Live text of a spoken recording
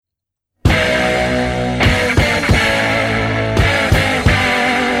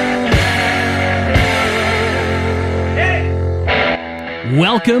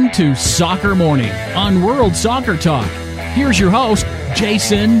Welcome to Soccer Morning on World Soccer Talk. Here's your host,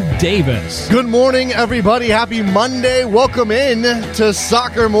 Jason Davis. Good morning, everybody. Happy Monday. Welcome in to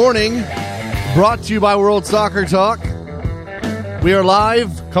Soccer Morning, brought to you by World Soccer Talk. We are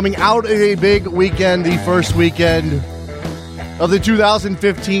live, coming out of a big weekend, the first weekend of the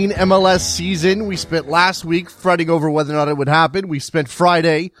 2015 MLS season. We spent last week fretting over whether or not it would happen. We spent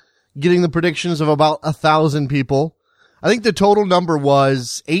Friday getting the predictions of about 1,000 people. I think the total number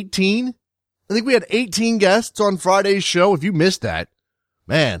was 18. I think we had 18 guests on Friday's show. If you missed that,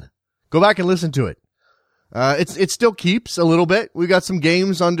 man, go back and listen to it. It still keeps a little bit. We got some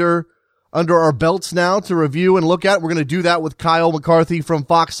games under our belts now to review and look at. We're going to do that with Kyle McCarthy from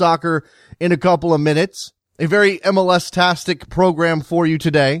Fox Soccer in a couple of minutes. A very MLS-tastic program for you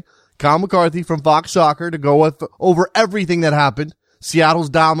today. Kyle McCarthy from Fox Soccer to go over everything that happened. Seattle's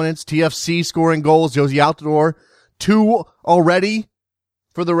dominance, TFC scoring goals, Josie Altidore, 2 already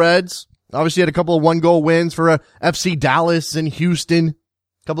for the Reds. Obviously had a couple of one-goal wins for FC Dallas and Houston.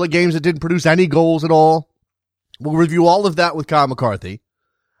 A couple of games that didn't produce any goals at all. We'll review all of that with Kyle McCarthy.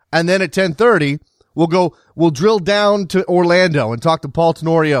 And then at 10:30, we'll drill down to Orlando and talk to Paul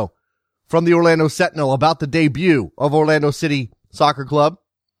Tenorio from the Orlando Sentinel about the debut of Orlando City Soccer Club.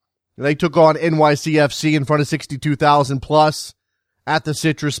 They took on NYCFC in front of 62,000 plus at the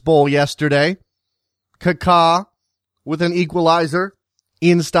Citrus Bowl yesterday. Kaká with an equalizer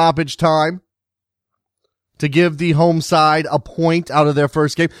in stoppage time to give the home side a point out of their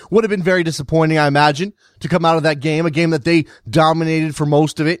first game. Would have been very disappointing, I imagine, to come out of that game, a game that they dominated for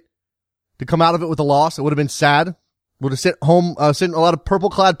most of it. To come out of it with a loss, it would have been sad. Would have sent a lot of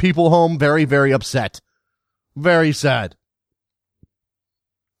purple-clad people home very, very upset. Very sad.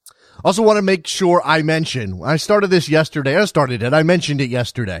 Also want to make sure I mention, I mentioned it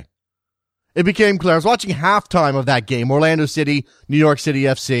yesterday. It became clear. I was watching halftime of that game, Orlando City, New York City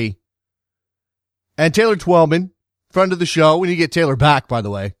FC. And Taylor Twellman, friend of the show, we need to get Taylor back, by the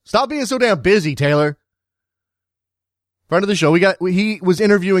way. Stop being so damn busy, Taylor. Friend of the show, he was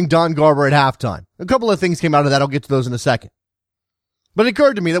interviewing Don Garber at halftime. A couple of things came out of that. I'll get to those in a second. But it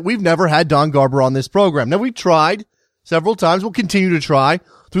occurred to me that we've never had Don Garber on this program. Now, we've tried several times. We'll continue to try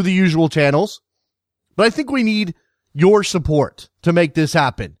through the usual channels. But I think we need your support to make this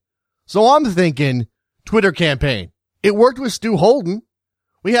happen. So I'm thinking Twitter campaign. It worked with Stu Holden.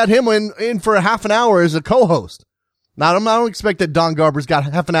 We had him in for a half an hour as a co-host. Now, I don't expect that Don Garber's got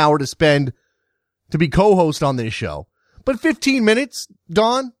half an hour to spend to be co-host on this show. But 15 minutes,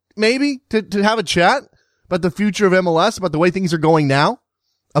 Don, maybe, to have a chat about the future of MLS, about the way things are going now,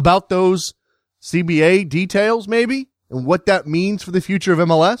 about those CBA details, maybe, and what that means for the future of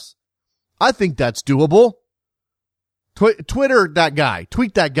MLS. I think that's doable. Tweet that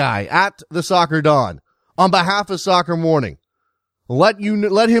guy, at the Soccer Don, on behalf of Soccer Morning. Let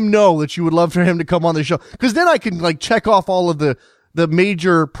him know that you would love for him to come on the show. Because then I can, check off all of the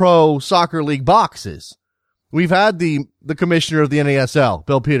major pro soccer league boxes. We've had the commissioner of the NASL,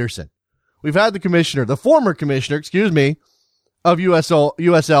 Bill Peterson. We've had the former commissioner, of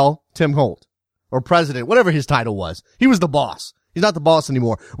USL, Tim Holt. Or president, whatever his title was. He was the boss. He's not the boss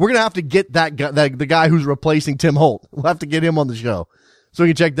anymore. We're going to have to get that guy, the guy who's replacing Tim Holt. We'll have to get him on the show. So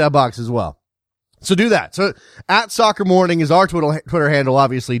you can check that box as well. So do that. So at Soccer Morning is our Twitter handle,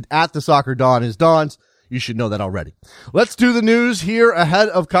 obviously. At the Soccer Don is Don's. You should know that already. Let's do the news here ahead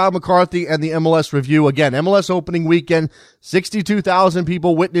of Kyle McCarthy and the MLS review. Again, MLS opening weekend, 62,000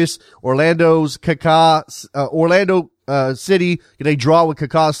 people witness Orlando City get a draw with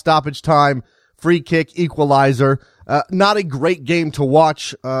Kaká's stoppage time, free kick, equalizer. Not a great game to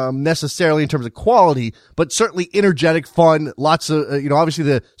watch, necessarily in terms of quality, but certainly energetic, fun. Lots of, obviously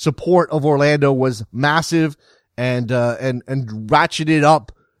the support of Orlando was massive and ratcheted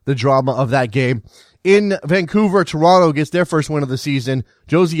up the drama of that game. In Vancouver, Toronto gets their first win of the season.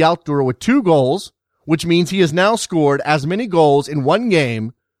 Josie Altidore with 2 goals, which means he has now scored as many goals in one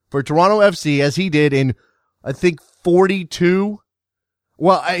game for Toronto FC as he did in, I think, 42.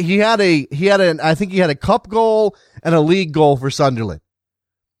 Well, I think he had a cup goal and a league goal for Sunderland.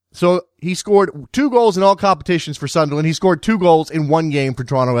 So he scored 2 goals in all competitions for Sunderland. He scored 2 goals in one game for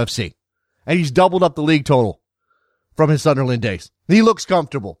Toronto FC. And he's doubled up the league total from his Sunderland days. He looks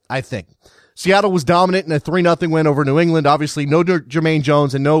comfortable, I think. Seattle was dominant in a 3-0 win over New England. Obviously, no Jermaine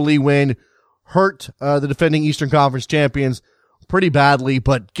Jones and no Lee Nguyen hurt the defending Eastern Conference champions pretty badly,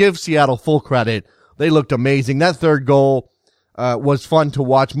 but give Seattle full credit. They looked amazing. That third goal was fun to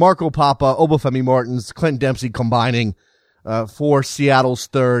watch. Marco Papa, Obafemi Martins, Clint Dempsey combining for Seattle's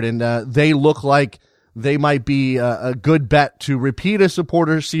third, and they look like they might be a good bet to repeat as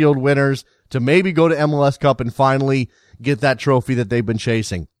supporter sealed winners, to maybe go to MLS Cup and finally get that trophy that they've been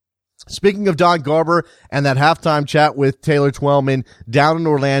chasing. Speaking of Don Garber and that halftime chat with Taylor Twellman down in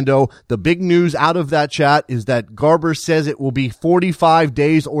Orlando, the big news out of that chat is that Garber says it will be 45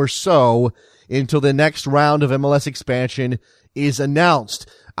 days or so until the next round of MLS expansion is announced.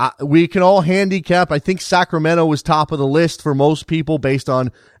 We can all handicap. I think Sacramento was top of the list for most people based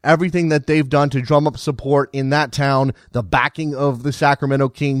on everything that they've done to drum up support in that town, the backing of the Sacramento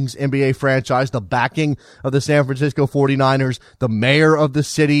Kings NBA franchise, the backing of the San Francisco 49ers, the mayor of the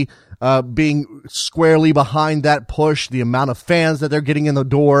city being squarely behind that push, the amount of fans that they're getting in the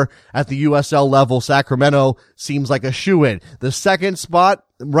door at the USL level. Sacramento seems like a shoo-in. The second spot,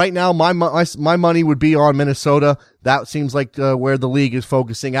 right now, my money would be on Minnesota. That seems like where the league is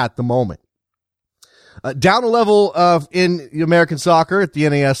focusing at the moment. Down a level in American soccer at the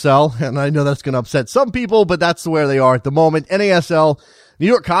NASL, and I know that's going to upset some people, but that's where they are at the moment. NASL, New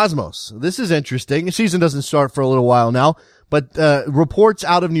York Cosmos. This is interesting. The season doesn't start for a little while now, but reports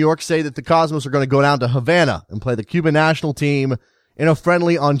out of New York say that the Cosmos are going to go down to Havana and play the Cuban national team in a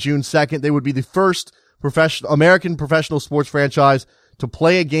friendly on June 2nd. They would be the first American professional sports franchise to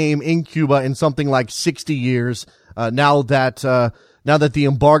play a game in Cuba in something like 60 years. Now that the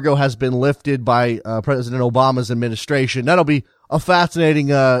embargo has been lifted by President Obama's administration, that'll be a fascinating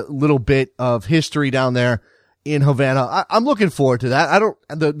little bit of history down there in Havana. I'm looking forward to that.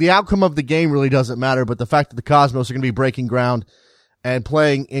 The outcome of the game really doesn't matter, but the fact that the Cosmos are going to be breaking ground and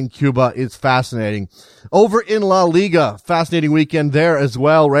playing in Cuba is fascinating. Over in La Liga, fascinating weekend there as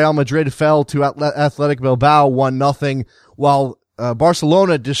well. Real Madrid fell to Athletic Bilbao 1-0, while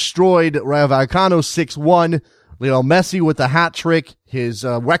Barcelona destroyed Rayo Vallecano 6-1. Lionel Messi with a hat trick, his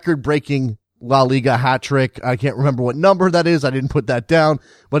record-breaking La Liga hat trick. I can't remember what number that is. I didn't put that down,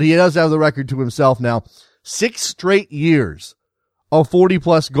 but he does have the record to himself now. 6 straight years of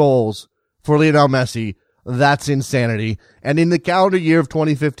 40-plus goals for Lionel Messi. That's insanity. And in the calendar year of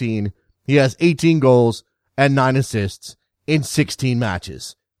 2015, he has 18 goals and 9 assists in 16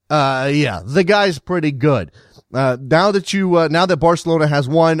 matches. The guy's pretty good. Now that Barcelona has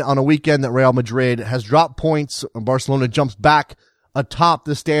won on a weekend that Real Madrid has dropped points, Barcelona jumps back atop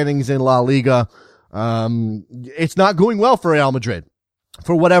the standings in La Liga. It's not going well for Real Madrid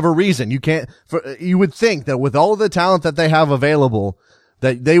for whatever reason. You would think that with all of the talent that they have available,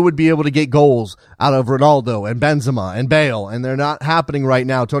 that they would be able to get goals out of Ronaldo and Benzema and Bale, and they're not happening right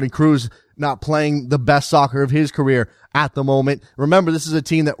now. Toni Kroos not playing the best soccer of his career at the moment. Remember, this is a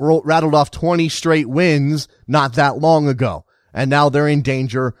team that rattled off 20 straight wins not that long ago, and now they're in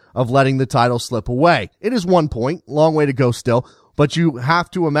danger of letting the title slip away. It is 1 point, long way to go still, but you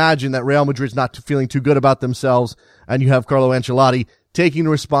have to imagine that Real Madrid's not feeling too good about themselves, and you have Carlo Ancelotti taking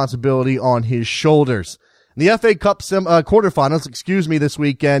the responsibility on his shoulders. In the FA Cup quarterfinals, this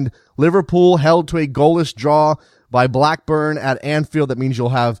weekend, Liverpool held to a goalless draw by Blackburn at Anfield. That means you'll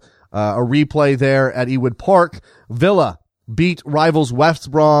have a replay there at Ewood Park. Villa beat rivals West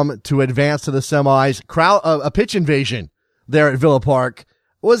Brom to advance to the semis. A pitch invasion there at Villa Park.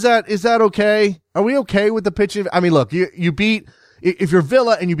 Is that okay? Are we okay with the pitch? I mean, look, you beat, if you're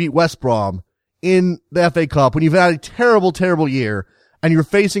Villa and you beat West Brom in the FA Cup when you've had a terrible, terrible year and you're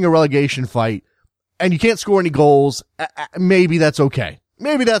facing a relegation fight and you can't score any goals, maybe that's okay.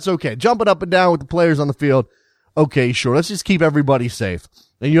 Jumping up and down with the players on the field. Okay, sure. Let's just keep everybody safe.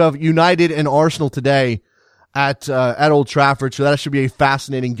 And you have United and Arsenal today at Old Trafford, so that should be a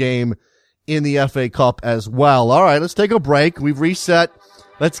fascinating game in the FA Cup as well. All right, let's take a break. We've reset.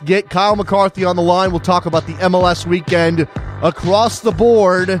 Let's get Kyle McCarthy on the line. We'll talk about the MLS weekend across the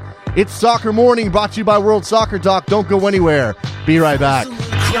board. It's Soccer Morning, brought to you by World Soccer Talk. Don't go anywhere. Be right back.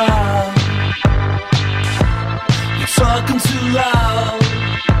 You're talking too loud,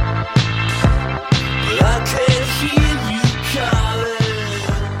 but I can't hear you calling.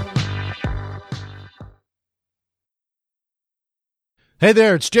 Hey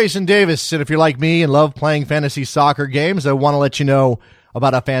there, it's Jason Davis, and if you're like me and love playing fantasy soccer games, I want to let you know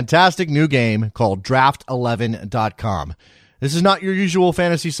about a fantastic new game called Draft11.com. This is not your usual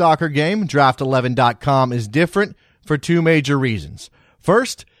fantasy soccer game. Draft11.com is different for 2 major reasons.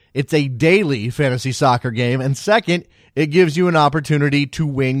 First, it's a daily fantasy soccer game, and second, it gives you an opportunity to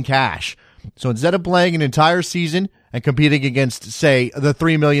win cash. So instead of playing an entire season and competing against, say, the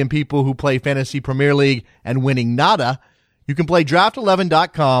 3 million people who play Fantasy Premier League and winning nada, you can play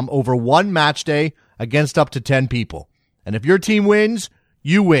Draft11.com over 1 match day against up to 10 people. And if your team wins,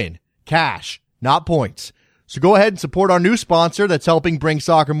 you win. Cash, not points. So go ahead and support our new sponsor that's helping bring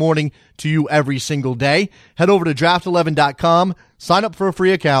Soccer Morning to you every single day. Head over to Draft11.com, sign up for a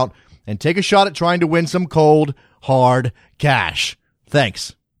free account, and take a shot at trying to win some cold, hard cash.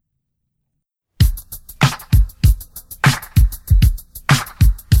 Thanks.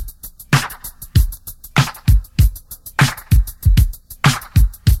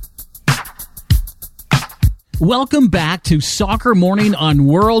 Welcome back to Soccer Morning on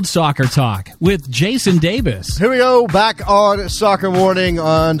World Soccer Talk with Jason Davis. Here we go, back on Soccer Morning,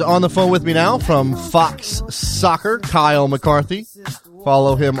 and on the phone with me now from Fox Soccer, Kyle McCarthy.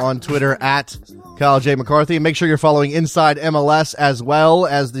 Follow him on Twitter at Kyle J. McCarthy. And make sure you're following Inside MLS as well,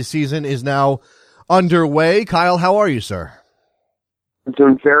 as the season is now underway. Kyle, how are you, sir? I'm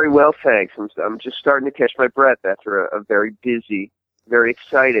doing very well, thanks. I'm just starting to catch my breath after a very busy, very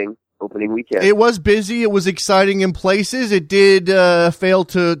exciting opening weekend. It was busy. It was exciting in places. It did fail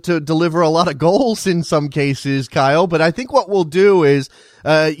to deliver a lot of goals in some cases, Kyle. But I think what we'll do is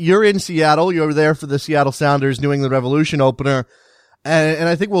you're in Seattle. You're there for the Seattle Sounders New England Revolution opener. And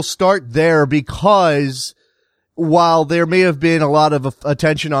I think we'll start there because while there may have been a lot of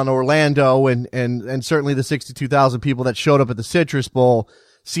attention on Orlando and certainly the 62,000 people that showed up at the Citrus Bowl,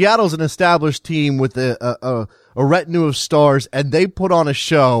 Seattle's an established team with a retinue of stars, and they put on a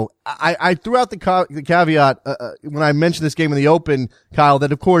show. I threw out the caveat when I mentioned this game in the Open, Kyle,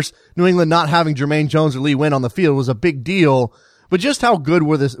 that of course New England not having Jermaine Jones or Lee Wynn on the field was a big deal. But just how good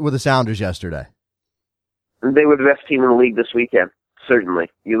were the Sounders yesterday? They were the best team in the league this weekend,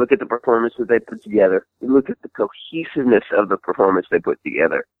 certainly. You look at the performance that they put together. You look at the cohesiveness of the performance they put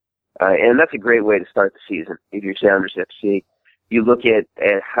together. And that's a great way to start the season if you're Sounders FC. You look at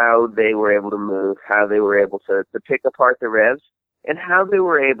how they were able to move, how they were able to pick apart the Revs, and how they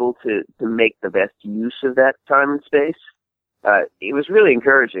were able to make the best use of that time and space. It was really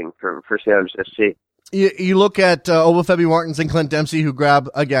encouraging for Sounders FC. You look at Obafemi Martins and Clint Dempsey, who grab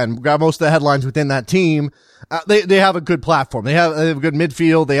most of the headlines within that team. They have a good platform. They have a good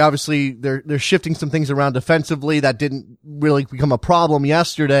midfield. They're shifting some things around defensively that didn't really become a problem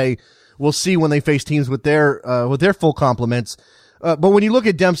yesterday. We'll see when they face teams with their full complements. But when you look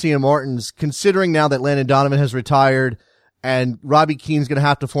at Dempsey and Martins, considering now that Landon Donovan has retired and Robbie Keane's going to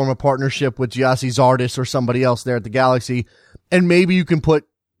have to form a partnership with Giassi Zardes or somebody else there at the Galaxy, and maybe you can put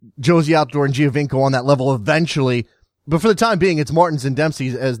Josie Altidore and Giovinco on that level eventually. But for the time being, it's Martins and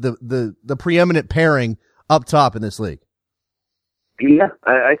Dempsey as the preeminent pairing up top in this league. Yeah,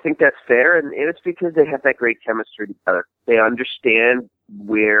 I think that's fair, and it's because they have that great chemistry together. They understand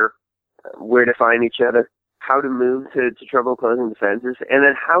where to find each other, how to move to trouble closing defenses, and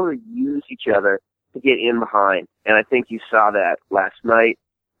then how to use each other to get in behind. And I think you saw that last night.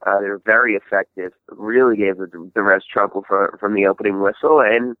 They were very effective, really gave the Revs trouble from the opening whistle,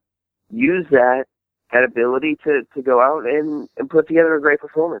 and used that ability to go out and put together a great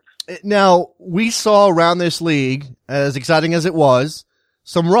performance. Now, we saw around this league, as exciting as it was,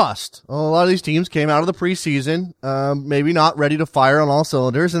 some rust. A lot of these teams came out of the preseason, maybe not ready to fire on all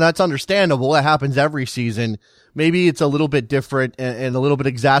cylinders, and that's understandable. That happens every season. Maybe it's a little bit different and a little bit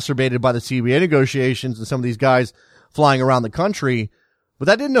exacerbated by the CBA negotiations and some of these guys flying around the country. But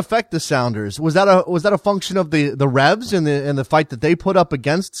that didn't affect the Sounders. Was that a function of the Revs and the fight that they put up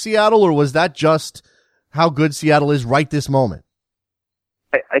against Seattle, or was that just how good Seattle is right this moment?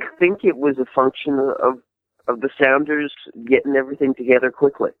 I think it was a function of the Sounders getting everything together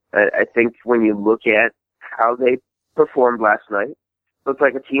quickly. I think when you look at how they performed last night, it looked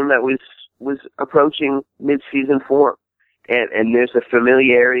like a team that was approaching mid-season form. And there's a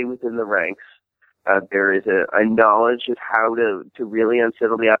familiarity within the ranks. There is a knowledge of how to really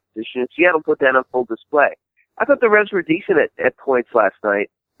unsettle the opposition. And Seattle put that on full display. I thought the Revs were decent at points last night.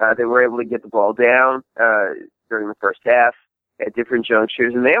 They were able to get the ball down during the first half at different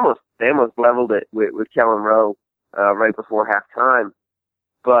junctures, and they almost leveled it with Kellen Rowe right before halftime.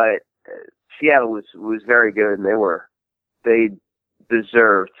 But Seattle was very good, and they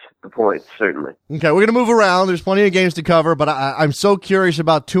deserved the points, certainly. Okay, we're going to move around. There's plenty of games to cover, but I'm so curious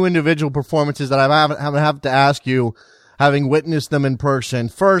about two individual performances that I have to ask you, having witnessed them in person.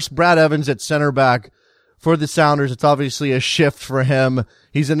 First, Brad Evans at center back for the Sounders. It's obviously a shift for him.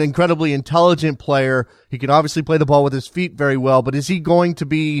 He's an incredibly intelligent player. He can obviously play the ball with his feet very well, but is he going to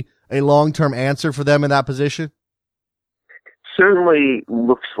be a long-term answer for them in that position? Certainly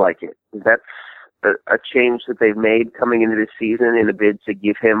looks like it. That's a change that they've made coming into this season in a bid to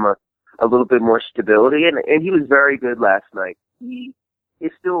give him a little bit more stability, and he was very good last night. He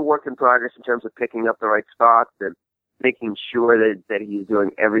is still a work in progress in terms of picking up the right spots and making sure that he's doing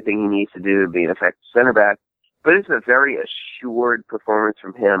everything he needs to do to be an effective center back. But it's a very assured performance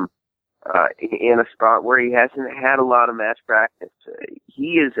from him in a spot where he hasn't had a lot of match practice.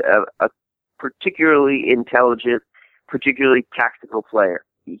 He is a particularly intelligent, particularly tactical player.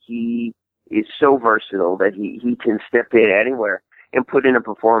 He is so versatile that he can step in anywhere and put in a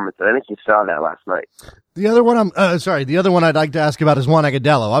performance. I think you saw that last night. The other one I'd like to ask about is Juan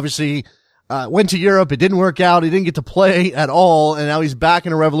Agudelo. Obviously, went to Europe. It didn't work out. He didn't get to play at all, and now he's back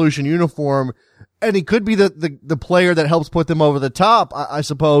in a Revolution uniform. and he could be the player that helps put them over the top, I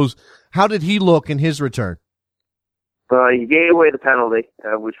suppose. How did he look in his return? He gave away the penalty,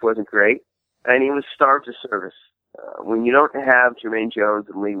 which wasn't great, and he was starved of service. When you don't have Jermaine Jones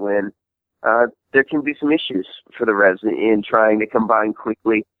and Lee Wynn, there can be some issues for the Revs in trying to combine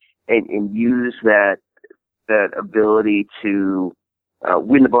quickly and use that ability to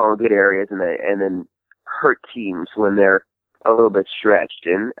win the ball in good areas and then hurt teams when they're a little bit stretched.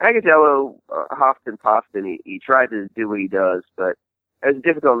 And Agadello huffed and puffed, and he tried to do what he does, but it was a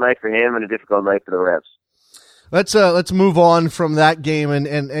difficult night for him and a difficult night for the Revs. Let's move on from that game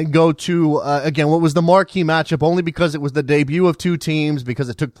and go to, again, what was the marquee matchup, only because it was the debut of two teams, because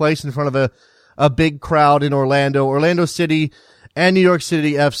it took place in front of a big crowd in Orlando City and New York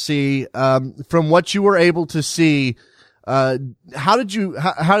City FC. From what you were able to see, what did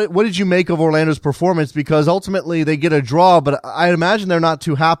you make of Orlando's performance? Because ultimately they get a draw, but I imagine they're not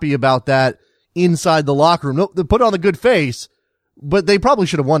too happy about that inside the locker room. No, they put on a good face, but they probably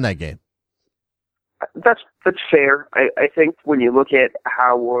should have won that game. That's fair. I think when you look at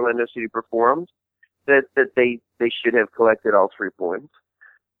how Orlando City performed, that they should have collected all 3 points.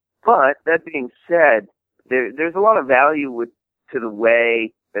 But that being said, there's a lot of value to the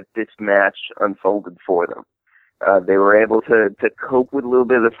way that this match unfolded for them. They were able to cope with a little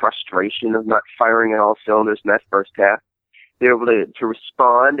bit of the frustration of not firing on all cylinders in that first half. They were able to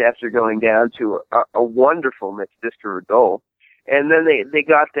respond after going down to a wonderful Nick Stister goal. And then they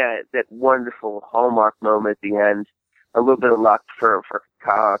got that wonderful hallmark moment at the end, a little bit of luck for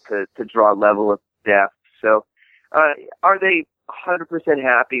Kaká to draw level of depth. So, are they 100%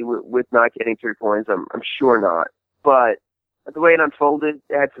 happy with not getting 3 points? I'm sure not. But the way it unfolded,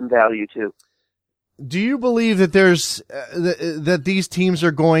 it had some value too. Do you believe that that these teams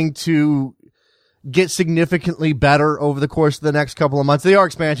are going to get significantly better over the course of the next couple of months? They are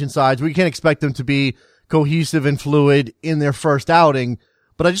expansion sides. We can't expect them to be cohesive and fluid in their first outing,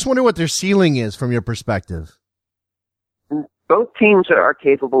 but I just wonder what their ceiling is from your perspective. Both teams are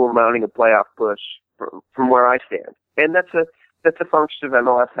capable of mounting a playoff push from where I stand, and that's a function of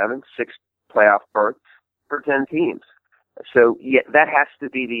MLS having 6 playoff berths for 10 teams. So yeah, that has to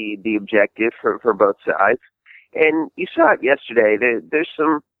be the objective for both sides. And you saw it yesterday. There's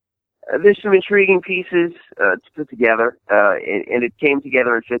some intriguing pieces to put together, and it came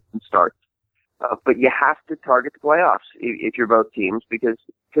together in fits and starts. But you have to target the playoffs if you're both teams because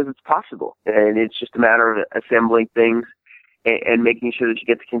it's possible. And it's just a matter of assembling things and making sure that you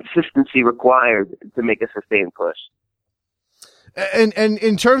get the consistency required to make a sustained push. And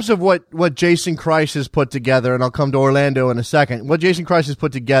in terms of what Jason Kreis has put together, and I'll come to Orlando in a second, what Jason Kreis has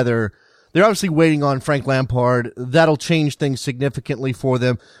put together, they're obviously waiting on Frank Lampard. That'll change things significantly for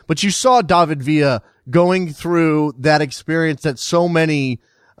them. But you saw David Villa going through that experience that so many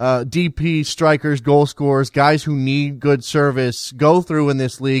DP strikers, goal scorers, guys who need good service go through in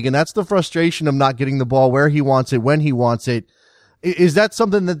this league, and that's the frustration of not getting the ball where he wants it, when he wants it. Is that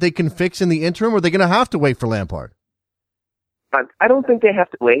something that they can fix in the interim, or are they going to have to wait for Lampard? I don't think they have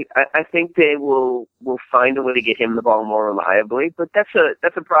to wait. I think they will find a way to get him the ball more reliably, but that's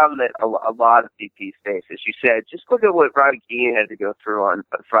a problem that a lot of DPs face. As you said, just look at what Robbie Keane had to go through on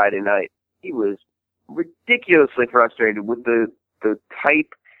Friday night. He was ridiculously frustrated with the type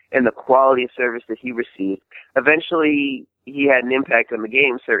and the quality of service that he received. Eventually, he had an impact on the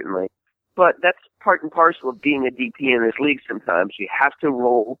game, certainly. But that's part and parcel of being a DP in this league sometimes. You have to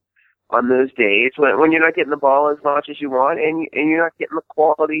roll on those days when you're not getting the ball as much as you want and you're not getting the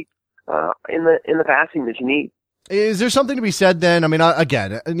quality in the passing that you need. Is there something to be said then? I mean,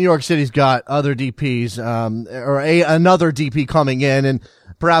 again, New York City's got other DPs, another DP coming in, and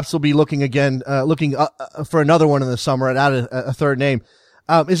perhaps they'll be looking for another one in the summer and add a third name.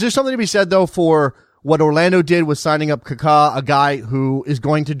 Is there something to be said though for what Orlando did with signing up Kaká, a guy who is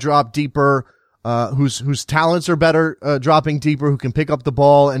going to drop deeper, whose talents are better, dropping deeper, who can pick up the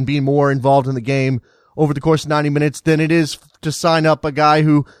ball and be more involved in the game over the course of 90 minutes than it is to sign up a guy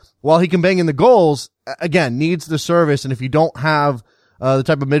who, while he can bang in the goals, again, needs the service. And if you don't have the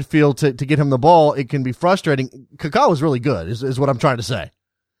type of midfield to get him the ball, it can be frustrating. Kaká was really good, is what I'm trying to say.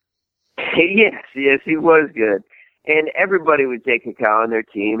 Yes, he was good. And everybody would take Kaká on their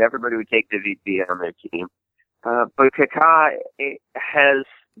team. Everybody would take David Villa on their team. But Kaká has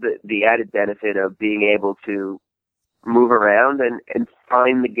the added benefit of being able to move around and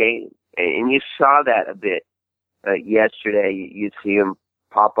find the game. And you saw that a bit yesterday. You'd see him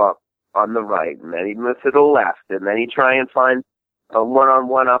pop up on the right, and then he'd move to the left, and then he'd try and find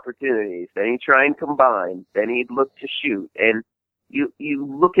one-on-one opportunities. Then he'd try and combine. Then he'd look to shoot. And you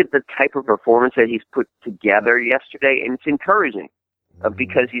look at the type of performance that he's put together yesterday, and it's encouraging.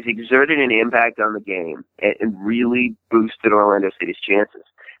 because he's exerted an impact on the game and really boosted Orlando City's chances.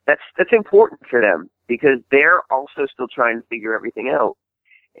 That's important for them because they're also still trying to figure everything out.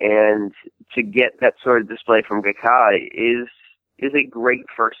 And to get that sort of display from Gakai is a great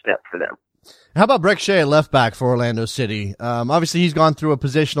first step for them. How about Breck Shea at left back for Orlando City? Obviously, he's gone through a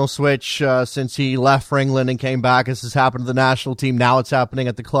positional switch since he left for England and came back. This has happened to the national team. Now it's happening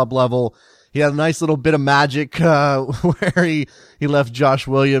at the club level. He had a nice little bit of magic where he left Josh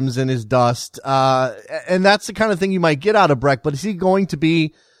Williams in his dust. And that's the kind of thing you might get out of Breck. But is he going to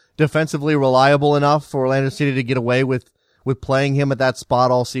be defensively reliable enough for Orlando City to get away with playing him at that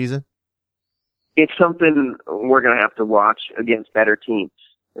spot all season? It's something we're going to have to watch against better teams.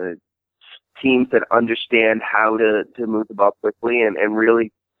 Teams that understand how to move the ball quickly and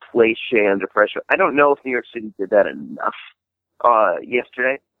really place Shea under pressure. I don't know if New York City did that enough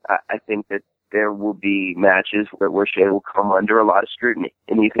yesterday. I think that there will be matches where Shea will come under a lot of scrutiny,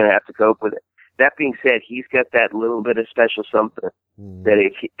 and he's going to have to cope with it. That being said, he's got that little bit of special something that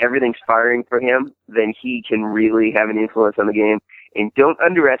if everything's firing for him, then he can really have an influence on the game. And don't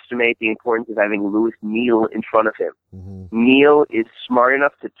underestimate the importance of having Louis Neal in front of him. Neal is smart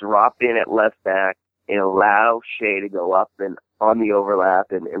enough to drop in at left back and allow Shea to go up and on the overlap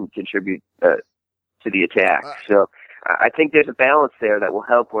and contribute to the attack. So I think there's a balance there that will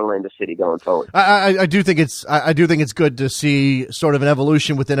help Orlando City going forward. I do think it's good to see sort of an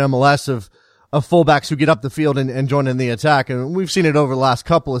evolution within MLS of fullbacks who get up the field and join in the attack. And we've seen it over the last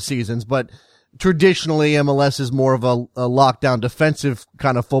couple of seasons, but traditionally MLS is more of a lockdown defensive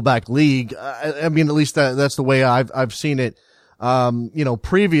kind of fullback league. I mean, at least that's the way I've seen it.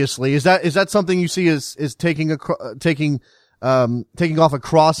 Previously, is that something you see as taking off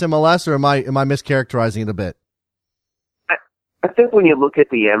across MLS, or am I mischaracterizing it a bit? I think when you look at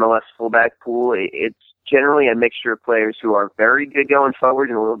the MLS fullback pool, it's generally a mixture of players who are very good going forward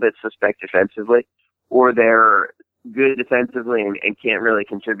and a little bit suspect defensively, or they're good defensively and can't really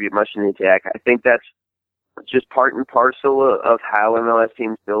contribute much in the attack. I think that's just part and parcel of how MLS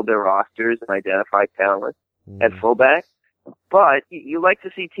teams build their rosters and identify talent at fullback. But you like to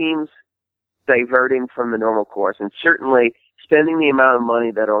see teams diverting from the normal course, and certainly spending the amount of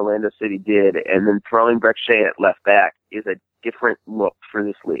money that Orlando City did and then throwing Breck Shea at left back is a different look for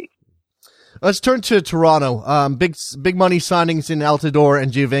this league. Let's turn to Toronto. Big money signings in Altidore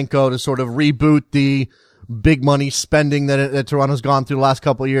and Giovinco to sort of reboot the big money spending that Toronto's gone through the last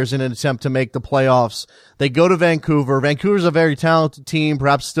couple of years in an attempt to make the playoffs. They go to Vancouver. Vancouver's a very talented team,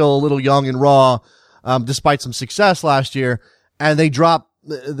 perhaps still a little young and raw, despite some success last year. And they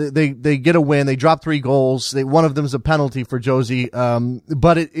they get a win. They drop 3 goals. One of them is a penalty for Josie.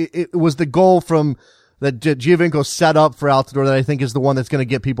 But it was the goal from that Giovinco set up for Altidore that I think is the one that's going to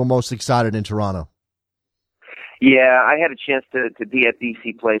get people most excited in Toronto. Yeah, I had a chance to be at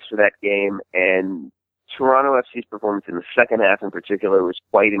BC Place for that game, and Toronto FC's performance in the second half in particular was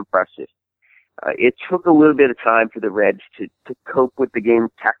quite impressive. It took a little bit of time for the Reds to cope with the game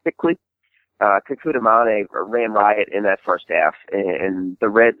tactically. Kekuta Mane ran riot in that first half, and the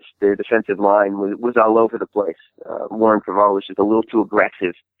Reds, their defensive line was all over the place. Warren Cavall was just a little too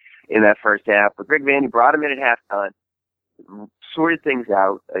aggressive in that first half, but Greg Vanny brought him in at halftime, sorted things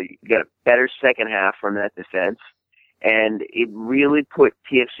out. You got a better second half from that defense, and it really put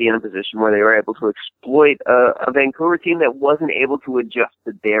TFC in a position where they were able to exploit a Vancouver team that wasn't able to adjust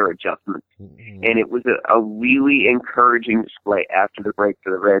to their adjustments. And it was a really encouraging display after the break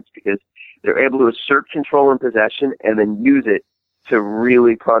for the Reds because they're able to assert control and possession and then use it to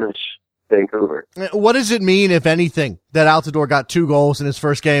really punish Vancouver. What does it mean, if anything, that Altidore got 2 goals in his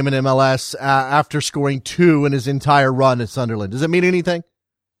first game in MLS after scoring 2 in his entire run at Sunderland? Does it mean anything?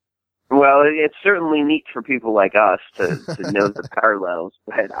 Well, it's certainly neat for people like us to know the parallels,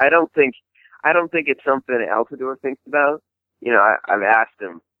 but I don't think it's something Altidore thinks about. You know, I've asked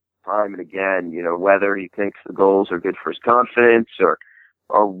him time and again, you know, whether he thinks the goals are good for his confidence or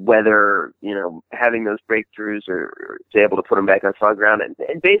whether, you know, having those breakthroughs or is able to put him back on solid ground.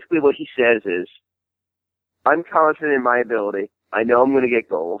 And basically what he says is, I'm confident in my ability. I know I'm going to get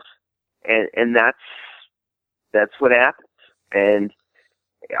goals. And that's what happens. And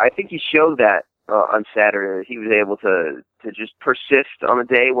I think he showed that on Saturday. He was able to just persist on a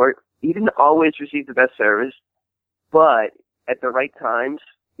day where he didn't always receive the best service, but at the right times,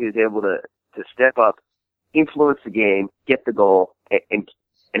 he was able to step up, influence the game, get the goal, and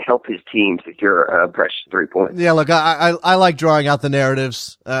help his team secure a precious 3 points. Yeah, look, I like drawing out the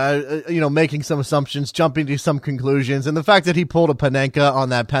narratives, making some assumptions, jumping to some conclusions, and the fact that he pulled a Panenka on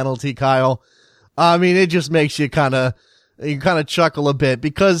that penalty, Kyle, I mean, it just makes you kind of chuckle a bit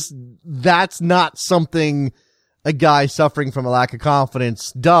because that's not something a guy suffering from a lack of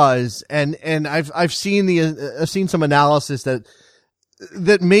confidence does. And I've seen some analysis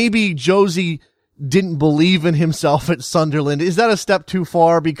that maybe Josie didn't believe in himself at Sunderland. Is that a step too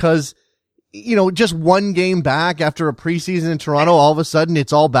far? Because, just one game back after a preseason in Toronto, all of a sudden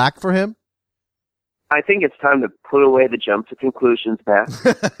it's all back for him? I think it's time to put away the jump to conclusions, Pat,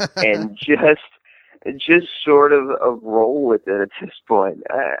 and just sort of roll with it at this point.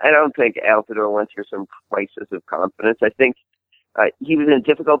 I don't think Altidore went through some crisis of confidence. I think he was in a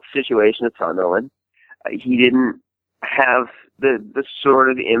difficult situation at Sunderland. He didn't have the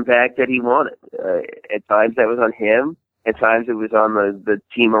sort of impact that he wanted. At times that was on him. At times it was on the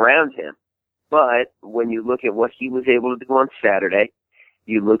team around him. But when you look at what he was able to do on Saturday,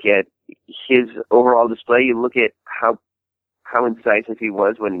 you look at his overall display, you look at how incisive he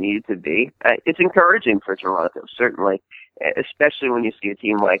was when he needed to be. It's encouraging for Toronto, certainly, especially when you see a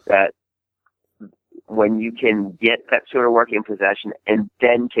team like that, when you can get that sort of work in possession and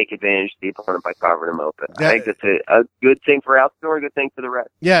then take advantage of the opponent by covering him open. I think that's a good thing for Altidore, a good thing for the rest.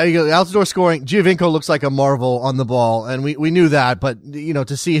 Yeah, Altidore scoring. Giovinco looks like a marvel on the ball, and we knew that, but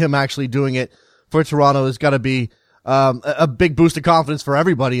to see him actually doing it for Toronto has got to be a big boost of confidence for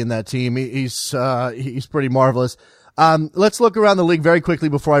everybody in that team. He's pretty marvelous. Let's look around the league very quickly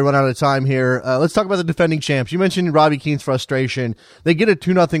before I run out of time here. Let's talk about the defending champs. You mentioned Robbie Keane's frustration. They get a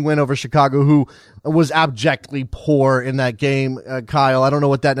 2-0 win over Chicago, who was abjectly poor in that game. Kyle, I don't know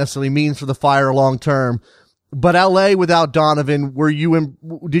what that necessarily means for the Fire long term, but LA without Donovan,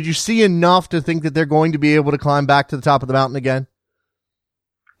 did you see enough to think that they're going to be able to climb back to the top of the mountain again?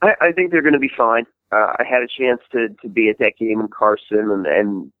 I think they're going to be fine. I had a chance to be at that game in Carson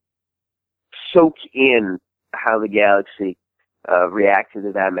and soak in how the Galaxy reacted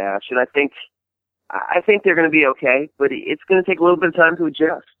to that match, and I think they're going to be okay, but it's going to take a little bit of time to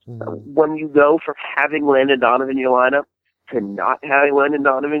adjust. When you go from having Landon Donovan in your lineup to not having Landon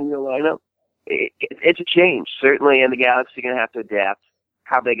Donovan in your lineup, it's a change, certainly, and the Galaxy are going to have to adapt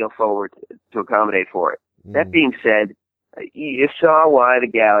how they go forward to accommodate for it. That being said, you saw why the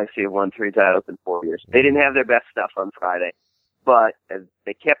Galaxy have won 3 titles in 4 years. They didn't have their best stuff on Friday, but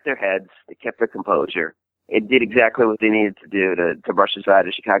they kept their heads, they kept their composure. It did exactly what they needed to do to brush aside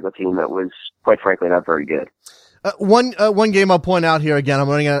a Chicago team that was, quite frankly, not very good. One game I'll point out here again. I'm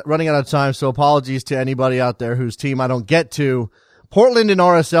running out of time, so apologies to anybody out there whose team I don't get to. Portland and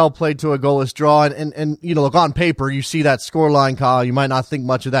RSL played to a goalless draw, and look, on paper you see that scoreline, Kyle. You might not think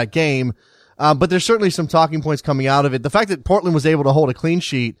much of that game, but there's certainly some talking points coming out of it. The fact that Portland was able to hold a clean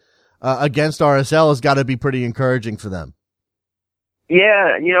sheet against RSL has got to be pretty encouraging for them.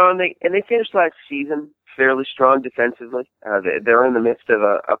 Yeah, and they finished last season fairly strong defensively. They're in the midst of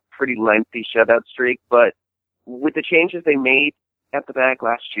a pretty lengthy shutout streak, but with the changes they made at the back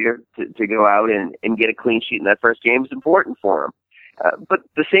last year to go out and get a clean sheet in that first game is important for them. But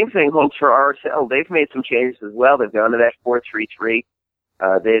the same thing holds for RSL. They've made some changes as well. They've gone to that 4-3-3.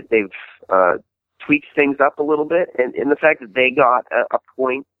 They've tweaked things up a little bit, and the fact that they got a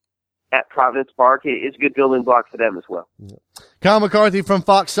point at Providence Park is a good building block for them as well. Kyle McCarthy from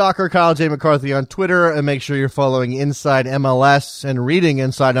Fox Soccer, Kyle J. McCarthy on Twitter, and make sure you're following Inside MLS and reading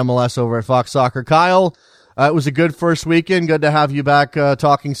Inside MLS over at Fox Soccer. Kyle, it was a good first weekend. Good to have you back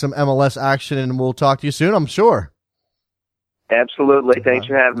talking some MLS action, and we'll talk to you soon, I'm sure. Absolutely. Thanks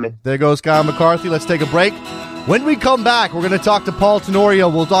for having me. There goes Kyle McCarthy. Let's take a break. When we come back, we're going to talk to Paul Tenorio.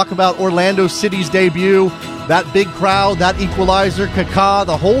 We'll talk about Orlando City's debut, that big crowd, that equalizer, Kaká,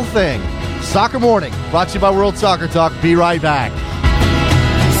 the whole thing. Soccer Morning, brought to you by World Soccer Talk. Be right back.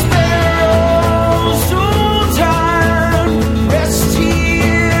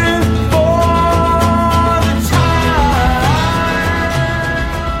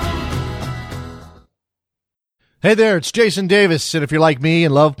 Hey there, it's Jason Davis, and if you're like me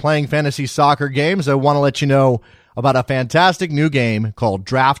and love playing fantasy soccer games, I want to let you know about a fantastic new game called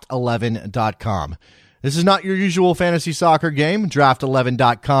Draft11.com. This is not your usual fantasy soccer game.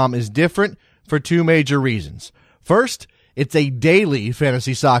 Draft11.com is different for 2 major reasons. First, it's a daily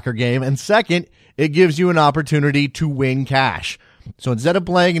fantasy soccer game, and second, it gives you an opportunity to win cash. So instead of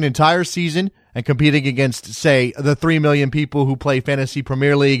playing an entire season and competing against, say, the 3 million people who play Fantasy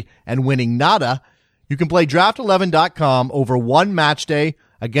Premier League and winning nada, you can play Draft11.com over one match day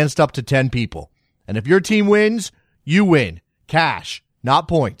against up to 10 people. And if your team wins, you win. Cash, not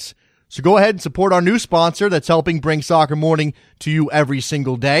points. So go ahead and support our new sponsor that's helping bring Soccer Morning to you every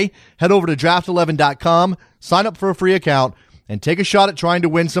single day. Head over to Draft11.com, sign up for a free account, and take a shot at trying to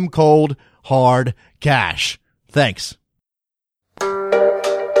win some cold, hard cash. Thanks.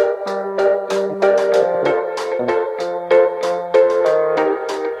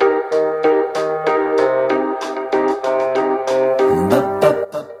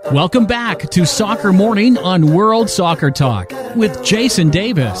 Welcome back to Soccer Morning on World Soccer Talk with Jason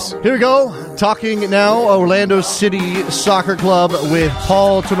Davis. Here we go, talking now Orlando City Soccer Club with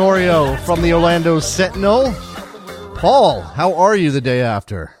Paul Tenorio from the Orlando Sentinel. Paul, how are you the day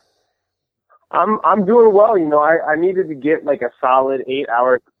after? I'm doing well. You know, I needed to get like a solid 8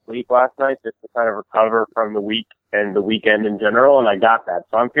 hours of sleep last night just to kind of recover from the week and the weekend in general, and I got that.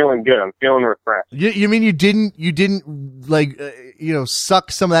 So I'm feeling good. I'm feeling refreshed. You mean you didn't like,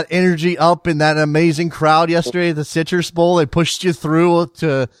 suck some of that energy up in that amazing crowd yesterday at the Citrus Bowl? They pushed you through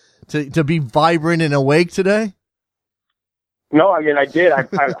to be vibrant and awake today? No, I mean, I did. I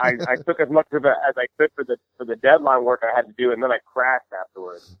took as much of it as I could for the deadline work I had to do, and then I crashed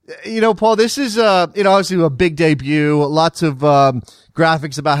afterwards. Paul, this is, obviously a big debut. Lots of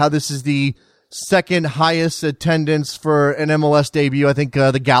graphics about how this is the second highest attendance for an MLS debut. I think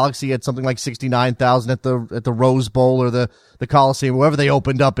the Galaxy had something like 69,000 at the Rose Bowl or the Coliseum, wherever they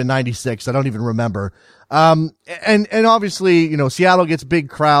opened up in '96. I don't even remember. And obviously, Seattle gets big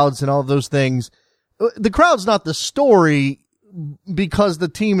crowds and all of those things. The crowd's not the story, because the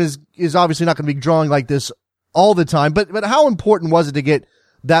team is obviously not going to be drawing like this all the time. But how important was it to get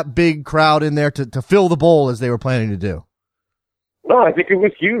that big crowd in there to fill the bowl as they were planning to do? No, I think it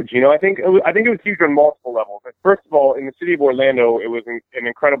was huge. I think it was huge on multiple levels. First of all, in the city of Orlando, it was an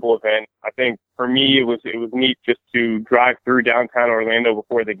incredible event. I think for me, it was neat just to drive through downtown Orlando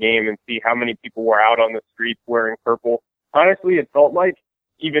before the game and see how many people were out on the streets wearing purple. Honestly, it felt like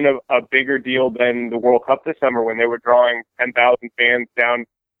even a bigger deal than the World Cup this summer when they were drawing 10,000 fans down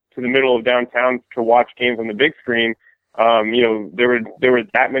to the middle of downtown to watch games on the big screen. There were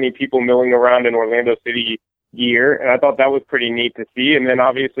that many people milling around in Orlando City gear, and I thought that was pretty neat to see. And then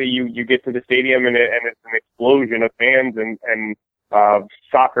obviously you get to the stadium and it's an explosion of fans and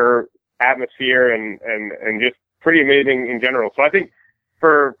soccer atmosphere and just pretty amazing in general. So I think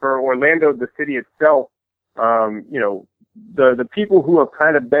for Orlando, the city itself, the people who have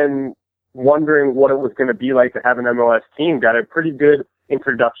kind of been wondering what it was going to be like to have an MLS team got a pretty good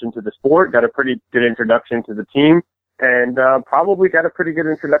introduction to the sport, got a pretty good introduction to the team, and probably got a pretty good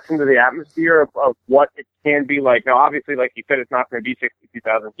introduction to the atmosphere of what it can be like. Now, obviously, like you said, it's not going to be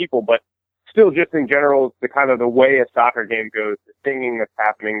 62,000 people, but still just in general, the kind of the way a soccer game goes, the singing that's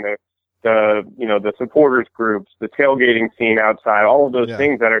happening, the supporters groups, the tailgating scene outside, all of those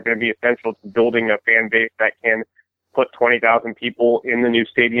things that are going to be essential to building a fan base that can put 20,000 people in the new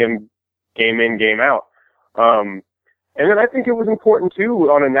stadium game in, game out. And then I think it was important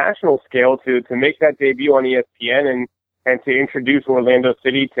too on a national scale to make that debut on ESPN and to introduce Orlando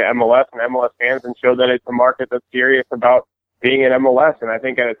City to MLS and MLS fans and show that it's a market that's serious about being in MLS. And I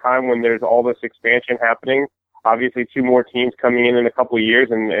think at a time when there's all this expansion happening, obviously 2 more teams coming in a couple of years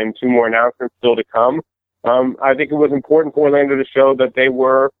and 2 more announcements still to come. I think it was important for Orlando to show that they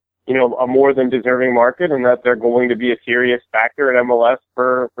were, a more than deserving market and that they're going to be a serious factor in MLS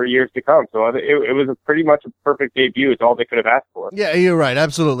for years to come. So it was pretty much a perfect debut. It's all they could have asked for. Yeah, you're right.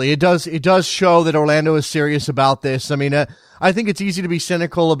 Absolutely. It does show that Orlando is serious about this. I mean, I think it's easy to be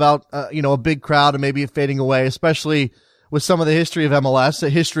cynical about, a big crowd and maybe it fading away, especially with some of the history of MLS, a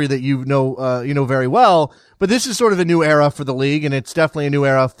history that you know very well. But this is sort of a new era for the league, and it's definitely a new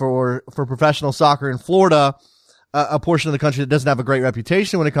era for professional soccer in Florida. A portion of the country that doesn't have a great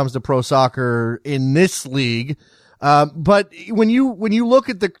reputation when it comes to pro soccer in this league. But when you look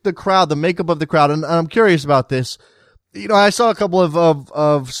at the crowd, the makeup of the crowd, and I'm curious about this, I saw a couple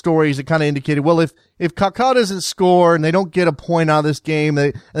of stories that kind of indicated, well, if Kaká doesn't score and they don't get a point out of this game,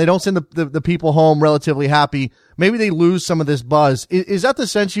 and they don't send the people home relatively happy, maybe they lose some of this buzz. Is that the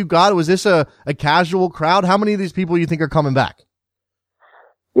sense you got? Was this a casual crowd? How many of these people you think are coming back?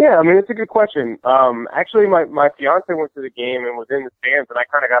 Yeah, I mean, it's a good question. Actually, my fiance went to the game and was in the stands, and I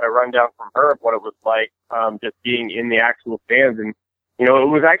kind of got a rundown from her of what it was like, just being in the actual stands. And, it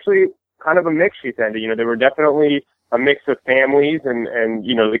was actually kind of a mix, she said. There were definitely a mix of families and,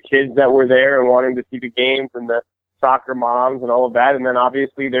 the kids that were there and wanting to see the games and the soccer moms and all of that. And then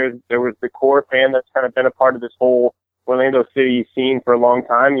obviously there was the core fan that's kind of been a part of this whole Orlando City scene for a long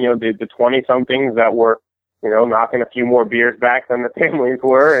time. The 20-somethings that were, knocking a few more beers back than the families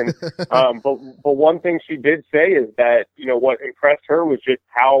were. And, but one thing she did say is that, what impressed her was just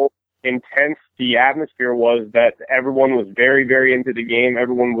how intense the atmosphere was, that everyone was very, very into the game.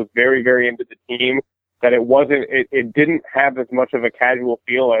 Everyone was very, very into the team, that it didn't have as much of a casual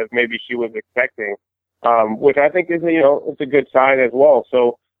feel as maybe she was expecting, which I think is, it's a good sign as well.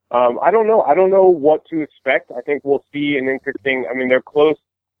 So, I don't know what to expect. I think we'll see they're close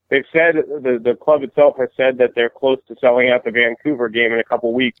they've said, the club itself has said that they're close to selling out the Vancouver game in a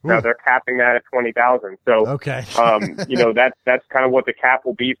couple weeks. Now they're capping that at 20,000. So, okay. That's kind of what the cap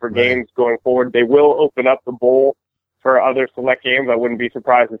will be for games going forward. They will open up the bowl for other select games. I wouldn't be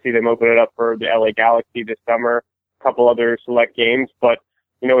surprised to see them open it up for the LA Galaxy this summer, a couple other select games. But,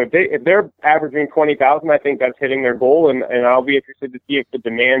 if they're averaging 20,000, I think that's hitting their goal. And I'll be interested to see if the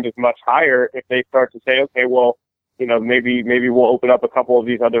demand is much higher if they start to say, okay, well, maybe we'll open up a couple of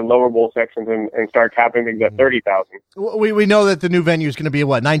these other lower bowl sections and start capping things at 30,000. We know that the new venue is going to be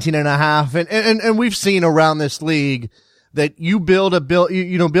 19 and a half. And we've seen around this league that you build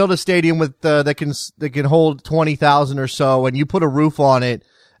a stadium with, that can hold 20,000 or so, and you put a roof on it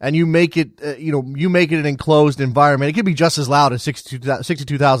and you make it, you make it an enclosed environment. It can be just as loud as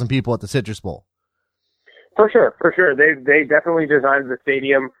 62,000 people at the Citrus Bowl. For sure. They definitely designed the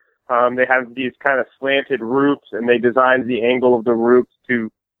stadium. They have these kind of slanted roofs, and they designed the angle of the roofs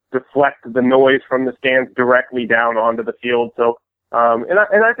to deflect the noise from the stands directly down onto the field. So, and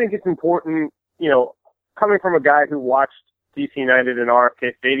I think it's important, coming from a guy who watched DC United in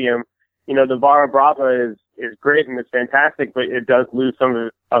RFK Stadium, the Barra Brava is great and it's fantastic, but it does lose some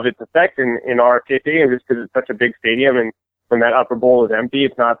of its effect in RFK Stadium just because it's such a big stadium, and when that upper bowl is empty,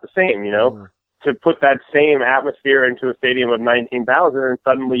 it's not the same, To put that same atmosphere into a stadium of 19,000, and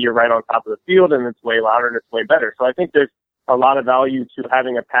suddenly you're right on top of the field, and it's way louder and it's way better. So I think there's a lot of value to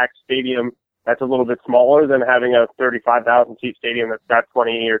having a packed stadium that's a little bit smaller than having a 35,000 seat stadium that's got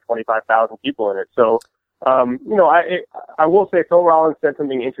 20 or 25,000 people in it. So, I will say Phil Rollins said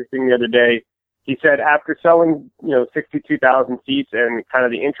something interesting the other day. He said after selling, 62,000 seats and kind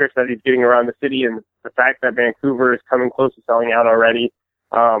of the interest that he's getting around the city, and the fact that Vancouver is coming close to selling out already,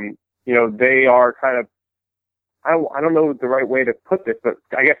 they are kind of, I don't know the right way to put this, but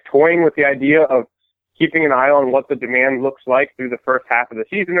I guess toying with the idea of keeping an eye on what the demand looks like through the first half of the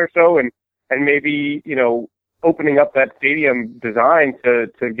season or so, and maybe, opening up that stadium design to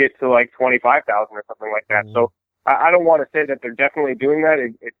get to like 25,000 or something like that. So I don't want to say that they're definitely doing that.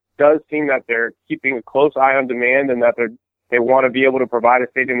 It does seem that they're keeping a close eye on demand, and that they want to be able to provide a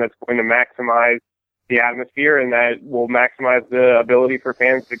stadium that's going to maximize the atmosphere and that will maximize the ability for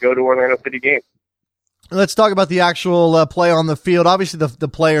fans to go to Orlando City games. Let's talk about the actual play on the field. Obviously, the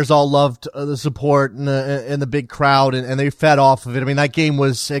players all loved the support and the big crowd, and they fed off of it. I mean, that game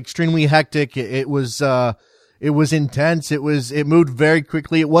was extremely hectic. It was intense. It moved very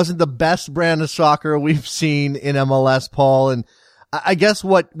quickly. It wasn't the best brand of soccer we've seen in MLS, Paul. And I guess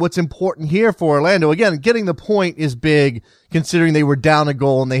what's important here for Orlando, again, getting the point is big, considering they were down a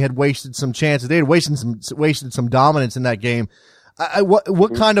goal and they had wasted some chances. They had wasted some dominance in that game.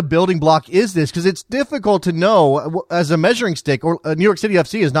 What kind of building block is this? Because it's difficult to know as a measuring stick. Or New York City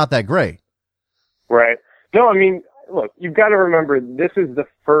FC is not that great. Right. No, I mean, look, you've got to remember this is the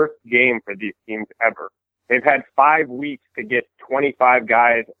first game for these teams ever. They've had 5 weeks to get 25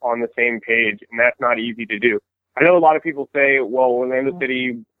 guys on the same page, and that's not easy to do. I know a lot of people say, well, Orlando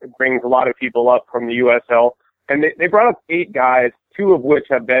City brings a lot of people up from the USL, and they brought up 8 guys, 2 of which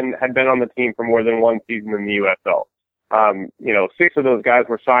had been on the team for more than one season in the USL. 6 of those guys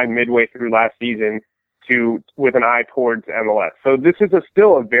were signed midway through last season with an eye towards MLS. So this is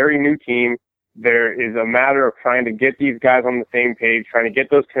still a very new team. There is a matter of trying to get these guys on the same page, trying to get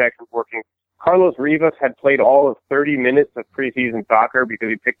those connections working. Carlos Rivas had played all of 30 minutes of preseason soccer because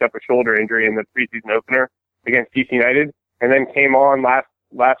he picked up a shoulder injury in the preseason opener against DC United, and then came on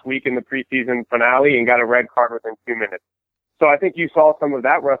last week in the preseason finale and got a red card within 2 minutes. So I think you saw some of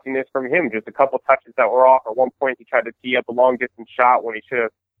that rustiness from him, just a couple touches that were off. At one point, he tried to tee up a long-distance shot when he should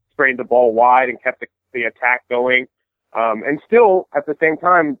have sprayed the ball wide and kept the attack going. And still, at the same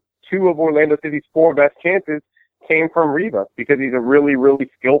time, 2 of Orlando City's 4 best chances came from Rivas because he's a really, really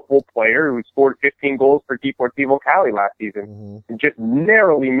skillful player who scored 15 goals for Deportivo Cali last season and just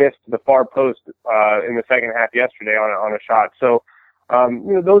narrowly missed the far post in the second half yesterday on a shot. So,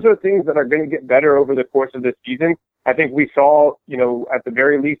 those are things that are going to get better over the course of this season. I think we saw, at the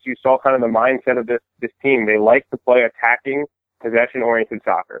very least, you saw kind of the mindset of this team. They like to play attacking, possession-oriented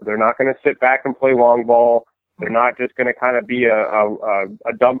soccer. They're not going to sit back and play long ball. They're not just going to kind of be a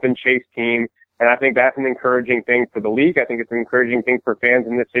dump and chase team. And I think that's an encouraging thing for the league. I think it's an encouraging thing for fans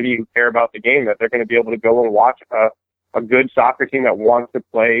in the city who care about the game, that they're going to be able to go and watch a good soccer team that wants to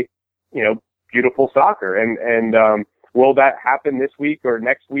play, beautiful soccer. And will that happen this week or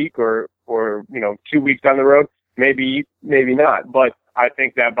next week or 2 weeks down the road? Maybe not. But I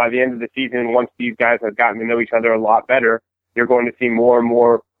think that by the end of the season, once these guys have gotten to know each other a lot better, you're going to see more and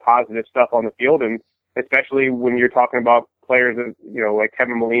more positive stuff on the field. And especially when you're talking about players like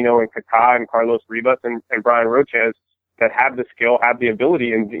Kevin Molino and Kaká and Carlos Rivas and Brian Roches, have the skill, have the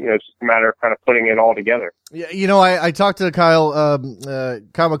ability, and it's just a matter of kind of putting it all together. Yeah, I talked to Kyle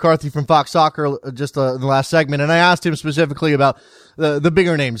McCarthy from Fox Soccer just in the last segment, and I asked him specifically about the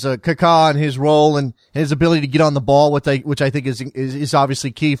bigger names, Kaká and his role and his ability to get on the ball, which I think is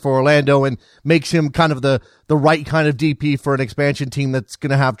obviously key for Orlando and makes him kind of the right kind of DP for an expansion team that's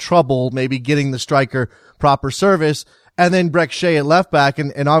going to have trouble maybe getting the striker proper service. And then Breck Shea at left back,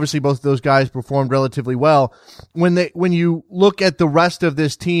 and obviously both of those guys performed relatively well. When you look at the rest of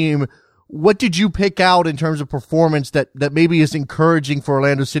this team, what did you pick out in terms of performance that maybe is encouraging for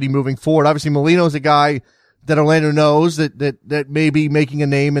Orlando City moving forward? Obviously, Molino's a guy that Orlando knows that may be making a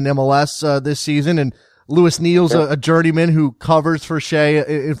name in MLS this season, and Lewis Neal's a journeyman who covers for Shea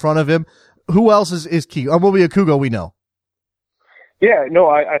in front of him. Who else is key? Amobi Okugo, we know. Yeah, no,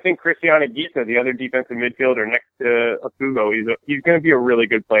 I think Cristiano Guita, the other defensive midfielder next to Okugo, he's going to be a really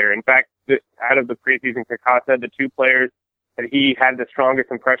good player. In fact, out of the preseason, Kaká said the two players that he had the strongest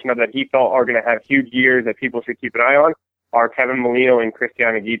impression of that he felt are going to have huge years that people should keep an eye on are Kevin Molino and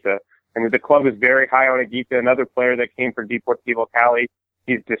Cristiano Guita. And the club is very high on Guita, another player that came from Deportivo Cali.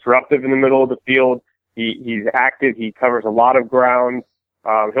 He's disruptive in the middle of the field. He's active. He covers a lot of ground.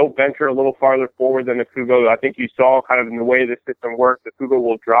 He'll venture a little farther forward than Okugo. I think you saw kind of in the way this system works, Okugo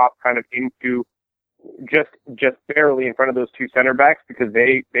will drop kind of into just barely in front of those two center backs because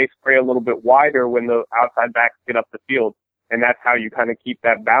they spray a little bit wider when the outside backs get up the field. And that's how you kind of keep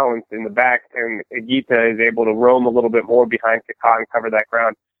that balance in the back. And Guita is able to roam a little bit more behind Kaká and cover that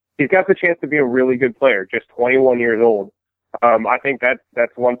ground. He's got the chance to be a really good player, just 21 years old. I think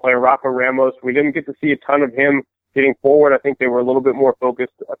that's one player. Rafa Ramos, we didn't get to see a ton of him getting forward. I think they were a little bit more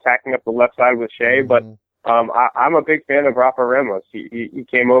focused attacking up the left side with Shea, but I'm a big fan of Rafa Ramos. He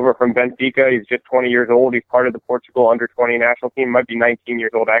came over from Benfica. He's just 20 years old. He's part of the Portugal under-20 national team. Might be 19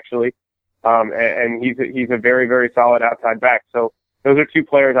 years old actually. And he's a very, very solid outside back. So those are two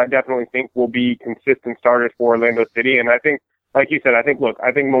players I definitely think will be consistent starters for Orlando City. And I think, like you said, I think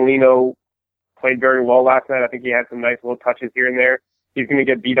Molino played very well last night. I think he had some nice little touches here and there. He's going to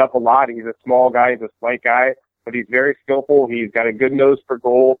get beat up a lot. He's a small guy. He's a slight guy, but he's very skillful. He's got a good nose for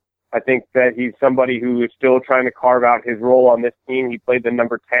goal. I think that he's somebody who is still trying to carve out his role on this team. He played the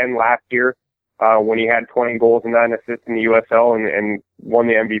number 10 last year, when he had 20 goals and 9 assists in the USL and won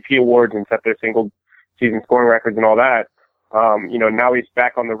the MVP awards and set their single season scoring records and all that. Now he's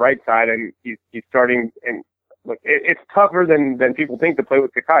back on the right side and he's starting, and look, it's tougher than people think to play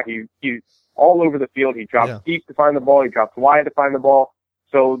with Kaká. He's all over the field. He drops deep to find the ball. He drops wide to find the ball.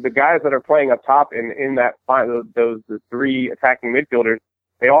 So the guys that are playing up top in that the three attacking midfielders,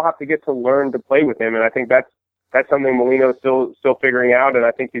 they all have to get to learn to play with him. And I think that's something Molino's still figuring out. And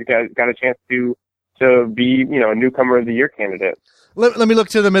I think he's got a chance to be, a newcomer of the year candidate. Let me look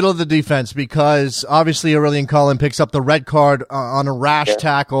to the middle of the defense because obviously Aurelian Cullen picks up the red card on a rash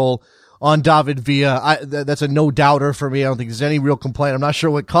tackle on David Villa. That's a no-doubter for me. I don't think there's any real complaint. I'm not sure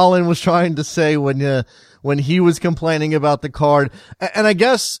what Cullen was trying to say when he was complaining about the card. And I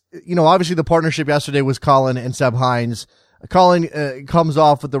guess, obviously the partnership yesterday was Cullen and Seb Hines. Cullen comes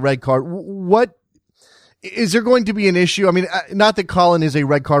off with the red card. What is there going to be an issue? I mean, not that Cullen is a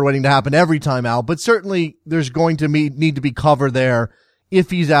red card waiting to happen every time out, but certainly there's going to need to be cover there if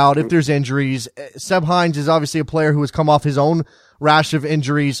he's out, if there's injuries. Seb Hines is obviously a player who has come off his own rash of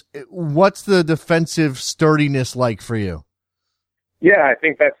injuries. What's the defensive sturdiness like for you? Yeah, I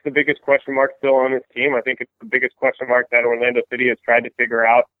think that's the biggest question mark still on this team. I think it's the biggest question mark that Orlando City has tried to figure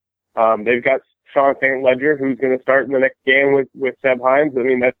out. They've got Sean St. Ledger, who's going to start in the next game with Seb Hines. I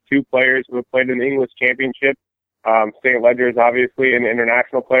mean, that's two players who have played in the English Championship. St. Ledger is obviously an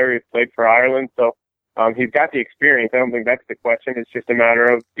international player. He's played for Ireland, so he's got the experience. I don't think that's the question. It's just a matter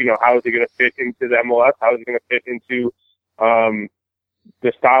of, how is he going to fit into the MLS? How is he going to fit into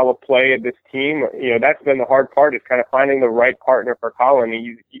the style of play of this team? That's been the hard part, is kind of finding the right partner for Cullen.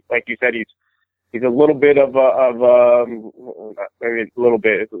 He, like you said, he's a little bit maybe a little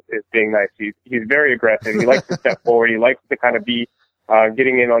bit is being nice. He's very aggressive. He likes to step forward. He likes to kind of be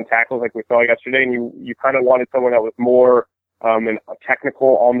getting in on tackles like we saw yesterday. And you kind of wanted someone that was more an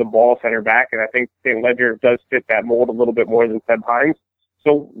technical on the ball center back. And I think St. Ledger does fit that mold a little bit more than Seb Hines.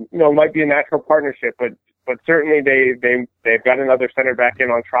 So it might be a natural partnership, but certainly they've got another center back in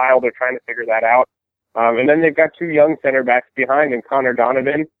on trial. They're trying to figure that out. And then they've got two young center backs behind, and Connor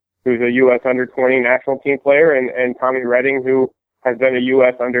Donovan, who's a U.S. under-20 national team player, and Tommy Redding, who has been a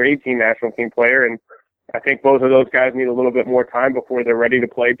U.S. under-18 national team player. And I think both of those guys need a little bit more time before they're ready to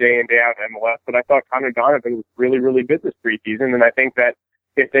play day in, day out in MLS. But I thought Connor Donovan was really, really good this preseason, and I think that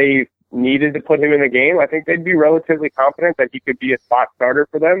if they needed to put him in the game, I think they'd be relatively confident that he could be a spot starter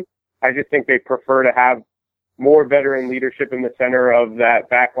for them. I just think they prefer to have more veteran leadership in the center of that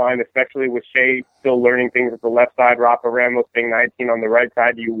back line, especially with Shea still learning things at the left side, Rafa Ramos being 19 on the right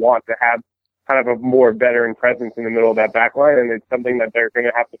side. You want to have kind of a more veteran presence in the middle of that back line, and it's something that they're going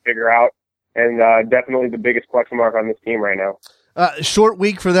to have to figure out, and definitely the biggest question mark on this team right now. Short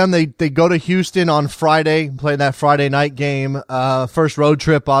week for them. They go to Houston on Friday, play that Friday night game. First road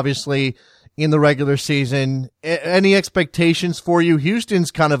trip, obviously, in the regular season. Any expectations for you?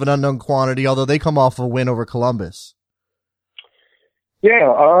 Houston's kind of an unknown quantity, although they come off a win over Columbus.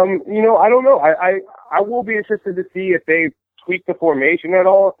 Yeah, I don't know. I will be interested to see if they tweak the formation at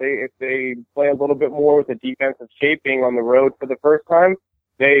all, if they play a little bit more with the defensive shaping on the road for the first time.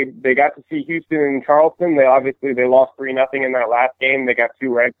 They got to see Houston and Charleston. They lost 3-0 in that last game. They got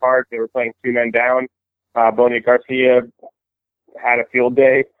 2 red cards. They were playing 2 men down. Bonnie Garcia had a field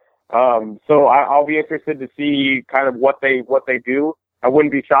day. So I'll be interested to see kind of what they do. I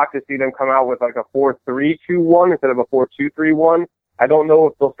wouldn't be shocked to see them come out with like a 4-3-2-1 instead of a 4-2-3-1. I don't know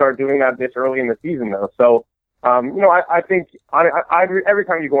if they'll start doing that this early in the season though. So, I think every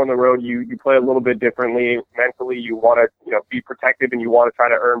time you go on the road, you play a little bit differently. Mentally, you want to, be protective and you want to try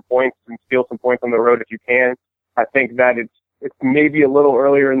to earn points and steal some points on the road if you can. I think that it's maybe a little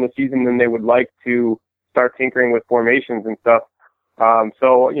earlier in the season than they would like to start tinkering with formations and stuff. I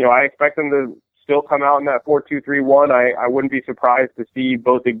expect them to still come out in that 4-2-3-1. I wouldn't be surprised to see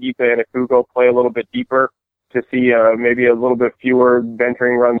both Aguita and Akugo play a little bit deeper, to see maybe a little bit fewer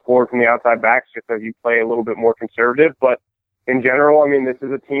venturing runs forward from the outside backs, just as you play a little bit more conservative. But in general, I mean, this is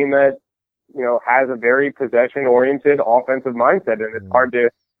a team that, has a very possession-oriented offensive mindset, and it's hard to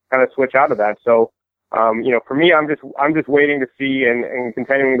kind of switch out of that. So, for me, I'm just waiting to see and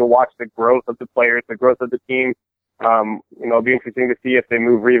continuing to watch the growth of the players, the growth of the team. It'll be interesting to see if they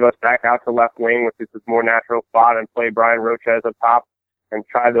move Rivas back out to left wing, which is his more natural spot, and play Brian Rochez up top and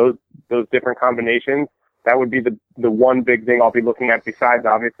try those different combinations. That would be the one big thing I'll be looking at, besides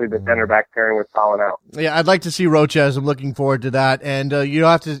obviously the center back pairing with Colin out. Yeah, I'd like to see Rochez. I'm looking forward to that. And you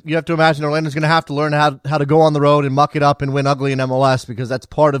have to imagine Orlando's going to have to learn how to go on the road and muck it up and win ugly in MLS, because that's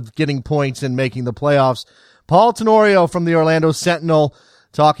part of getting points and making the playoffs. Paul Tenorio from the Orlando Sentinel,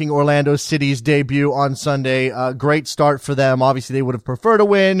 talking Orlando City's debut on Sunday. Great start for them. Obviously, they would have preferred a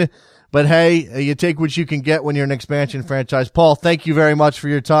win, but hey, you take what you can get when you're an expansion franchise. Paul, thank you very much for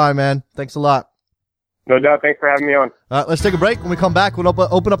your time, man. Thanks a lot. No doubt. Thanks for having me on. Let's take a break. When we come back, we'll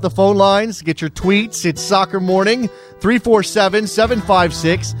open up the phone lines, get your tweets. It's Soccer Morning,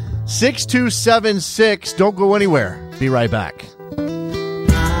 347-756-6276. Don't go anywhere. Be right back.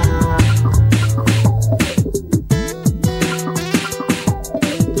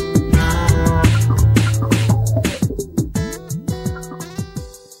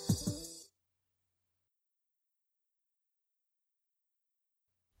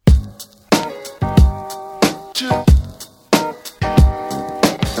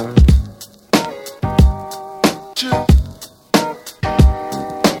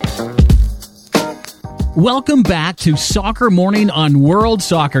 Welcome back to Soccer Morning on World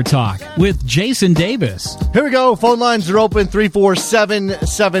Soccer Talk with Jason Davis. Here we go. Phone lines are open,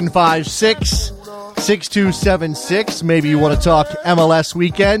 347-756-6276. Maybe you want to talk MLS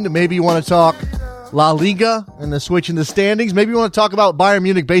weekend. Maybe you want to talk La Liga and the switch in the standings. Maybe you want to talk about Bayern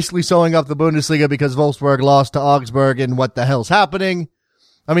Munich basically sewing up the Bundesliga because Wolfsburg lost to Augsburg and what the hell's happening.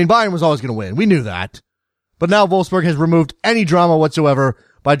 I mean, Bayern was always going to win. We knew that. But now Wolfsburg has removed any drama whatsoever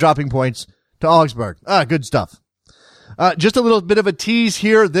by dropping points to Augsburg. Good stuff. Just a little bit of a tease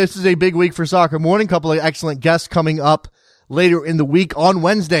here. This is a big week for Soccer Morning. Couple of excellent guests coming up later in the week. On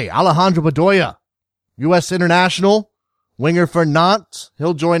Wednesday, Alejandro Bedoya, U.S. international, winger for Nantes.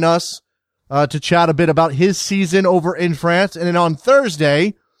 He'll join us to chat a bit about his season over in France. And then on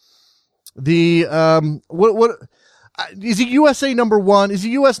Thursday, the is he USA number one? Is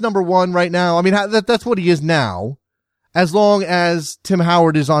he U.S. number one right now? I mean, that's what he is now. As long as Tim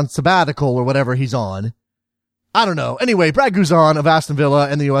Howard is on sabbatical or whatever he's on. I don't know. Anyway, Brad Guzan of Aston Villa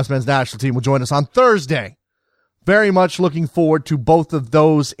and the U.S. men's national team will join us on Thursday. Very much looking forward to both of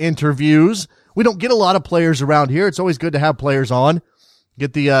those interviews. We don't get a lot of players around here. It's always good to have players on.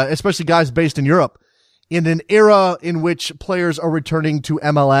 Get the, especially guys based in Europe, in an era in which players are returning to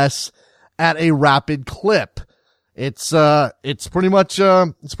MLS at a rapid clip. It's pretty much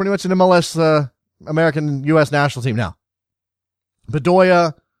an MLS, American U.S. national team now.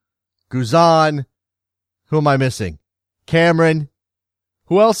 Bedoya, Guzan, who am I missing? Cameron.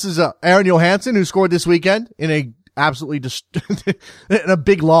 Who else is Aaron Johansson, who scored this weekend in a absolutely in a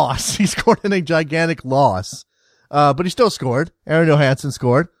big loss. He scored in a gigantic loss. But he still scored. Aaron Johansson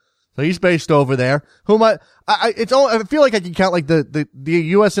scored. So he's based over there. Who am I feel like I can count like the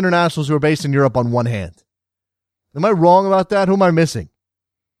U.S. internationals who are based in Europe on one hand. Am I wrong about that? Who am I missing?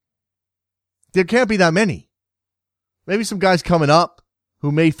 There can't be that many. Maybe some guys coming up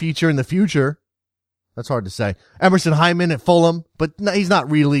who may feature in the future. That's hard to say. Emerson Hyman at Fulham, but he's not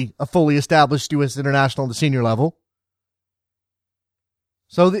really a fully established U.S. international at the senior level.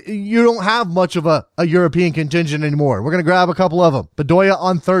 So you don't have much of a European contingent anymore. We're going to grab a couple of them. Bedoya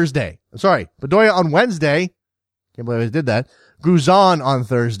on Wednesday. Can't believe I did that. Guzan on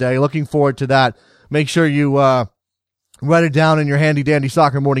Thursday. Looking forward to that. Make sure you write it down in your handy-dandy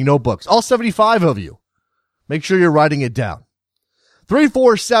soccer morning notebooks. All 75 of you. Make sure you're writing it down.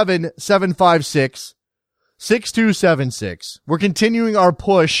 347-756-6276. We're continuing our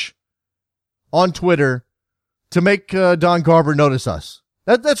push on Twitter to make Don Garber notice us.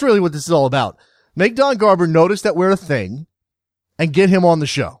 That's really what this is all about. Make Don Garber notice that we're a thing and get him on the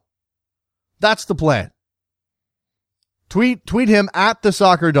show. That's the plan. Tweet him at the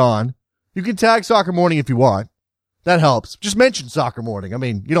Soccer Don. You can tag Soccer Morning if you want. That helps. Just mention Soccer Morning. I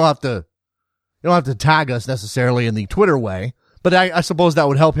mean, you don't have to tag us necessarily in the Twitter way, but I suppose that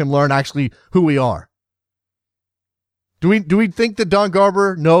would help him learn actually who we are. Do we think that Don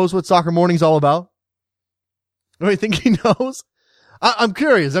Garber knows what Soccer Morning's all about? Do we think he knows? I'm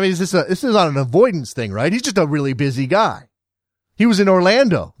curious. I mean, this is not an avoidance thing, right? He's just a really busy guy. He was in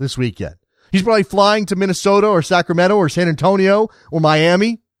Orlando this weekend. He's probably flying to Minnesota or Sacramento or San Antonio or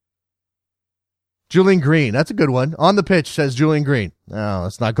Miami. Julian Green. That's a good one. On the pitch, says Julian Green. No,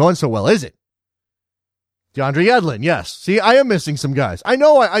 it's not going so well, is it? DeAndre Yedlin. Yes. See, I am missing some guys. I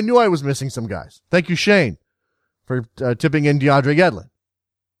knew I was missing some guys. Thank you, Shane, for tipping in DeAndre Yedlin.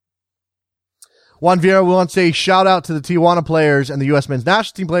 Juan Vieira wants a shout out to the Tijuana players and the U.S. men's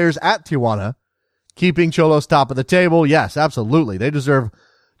national team players at Tijuana, keeping Cholos top of the table. Yes, absolutely. They deserve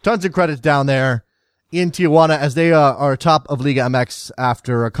tons of credit down there in Tijuana as they are top of Liga MX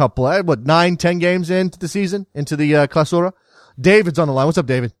after a couple, 9-10 games into the season, into the Clausura. David's on the line. What's up,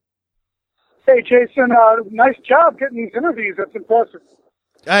 David? Hey, Jason. Nice job getting these interviews. That's impressive.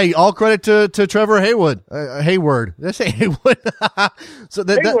 Hey, all credit to Trevor Hayward. Hayward. Did I say Haywood?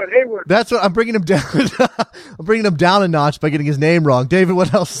 Hayward. That's what I'm bringing him down. I'm bringing him down a notch by getting his name wrong. David,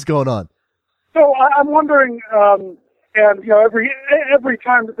 what else is going on? So I'm wondering, and every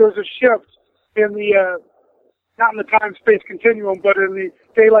time that there's a shift in the not in the time-space continuum, but in the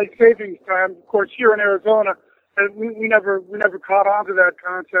daylight savings time, of course, here in Arizona, we never caught on to that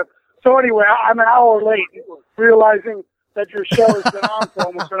concept. So anyway, I'm an hour late, realizing that your show has been on for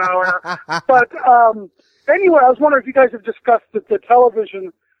almost an hour now. But anyway, I was wondering if you guys have discussed the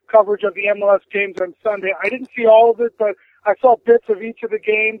television coverage of the MLS games on Sunday. I didn't see all of it, but I saw bits of each of the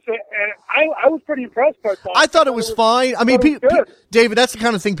games, and I was pretty impressed by that. I thought it was fine. I mean, David, that's the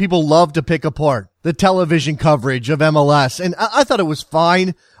kind of thing people love to pick apart, the television coverage of MLS, and I thought it was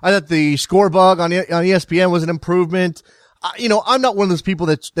fine. I thought the score bug on ESPN was an improvement. I'm not one of those people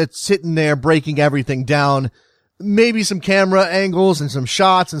that's sitting there breaking everything down. Maybe some camera angles and some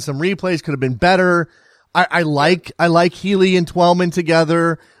shots and some replays could have been better. I like Healy and Twellman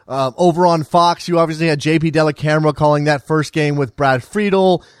together. Over on Fox, you obviously had JP Dellacamera calling that first game with Brad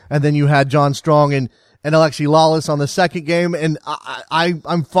Friedel, and then you had John Strong and Alexi Lawless on the second game, and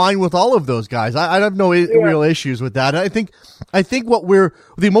I'm fine with all of those guys. I have no real issues with that. I think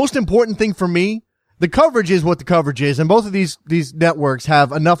the most important thing for me, the coverage is what the coverage is, and both of these networks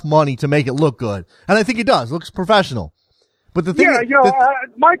have enough money to make it look good, and I think it does. It looks professional. But the thing,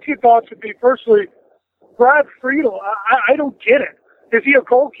 my two thoughts would be, firstly, Brad Friedel. I don't get it. Is he a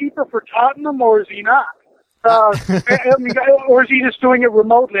goalkeeper for Tottenham, or is he not? Or is he just doing it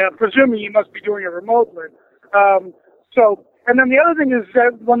remotely? I'm presuming he must be doing it remotely. And then the other thing is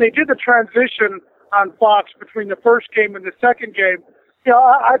that when they did the transition on Fox between the first game and the second game,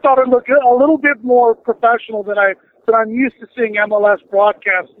 I thought it looked a little bit more professional than I'm used to seeing MLS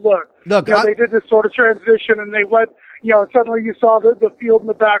broadcasts look. They did this sort of transition, and they went, suddenly you saw the field in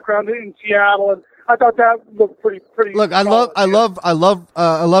the background in Seattle, and I thought that looked pretty. Look, I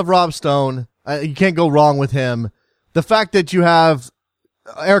love Rob Stone. You can't go wrong with him. The fact that you have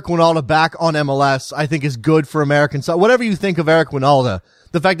Eric Winalda back on MLS, I think, is good for American soccer. Whatever you think of Eric Winalda,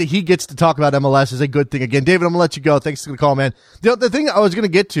 the fact that he gets to talk about MLS is a good thing. Again, David, I'm gonna let you go. Thanks for the call, man. The thing I was gonna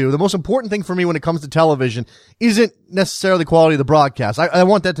get to, the most important thing for me when it comes to television, isn't necessarily the quality of the broadcast. I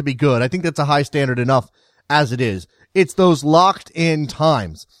want that to be good. I think that's a high standard enough as it is. It's those locked in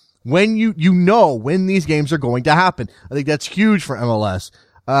times when you know when these games are going to happen. I think that's huge for MLS.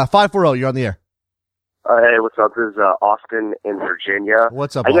 540, you're on the air. Hey, what's up? This is Austin in Virginia.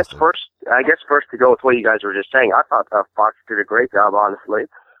 What's up, I guess Austin? first to go with what you guys were just saying, I thought Fox did a great job, honestly.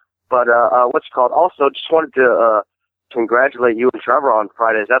 But also just wanted to congratulate you and Trevor on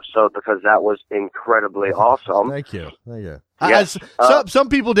Friday's episode because that was incredibly awesome. Thank you. Yes. Some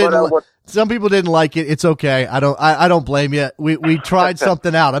people didn't. Some people didn't like it. It's okay. I don't blame you. We tried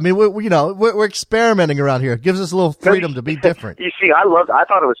something out. I mean, we're experimenting around here. It gives us a little freedom to be different. You see, I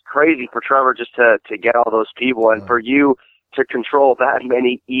thought it was crazy for Trevor just to get all those people, and for you to control that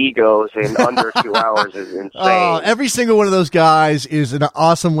many egos in under 2 hours is insane. Every single one of those guys is an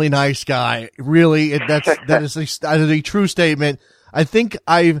awesomely nice guy. Really, that is a true statement. I think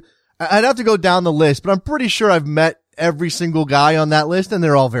I'd have to go down the list, but I'm pretty sure I've met every single guy on that list, and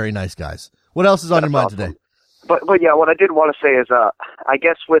they're all very nice guys. What else is on your mind today? But yeah, what I did want to say is, I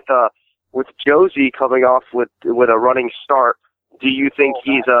guess with Josie coming off with a running start, do you think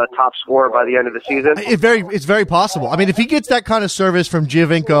he's a top scorer by the end of the season? It's very possible. I mean, if he gets that kind of service from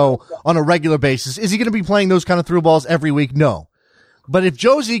Giovinco on a regular basis, is he going to be playing those kind of through balls every week? No. But if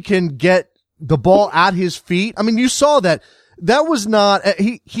Josie can get the ball at his feet, I mean, you saw that was not,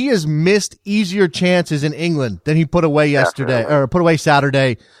 he has missed easier chances in England than he put away yesterday, or put away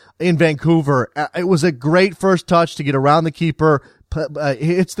Saturday in Vancouver. It was a great first touch to get around the keeper,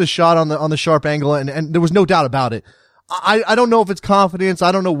 hits the shot on the sharp angle, and there was no doubt about it. I don't know if it's confidence.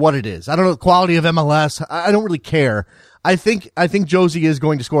 I don't know what it is. I don't know the quality of MLS. I don't really care. I think Josie is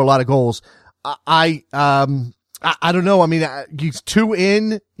going to score a lot of goals. I don't know. I mean, he's 2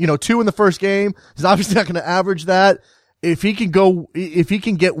 in the first game. He's obviously not going to average that. If he can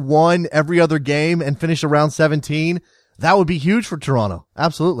get one every other game and finish around 17, that would be huge for Toronto.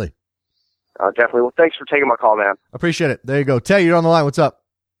 Absolutely. Definitely. Well, thanks for taking my call, man. Appreciate it. There you go. Tay, you're on the line. What's up?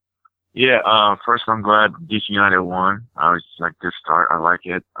 Yeah, first I'm glad DC United won. I was like, good start. I like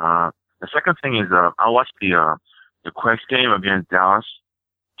it. The second thing is, I watched the Quest game against Dallas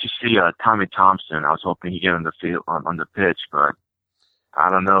to see, Tommy Thompson. I was hoping he'd get on the field, on the pitch, but I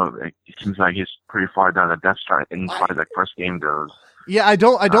don't know. It seems like he's pretty far down the depth chart as far as that first game goes. Yeah, I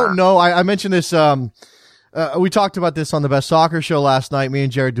don't know. I mentioned this, we talked about this on the Best Soccer Show last night, me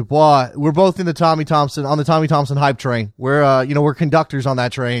and Jared Dubois. We're both in the Tommy Thompson hype train. We're conductors on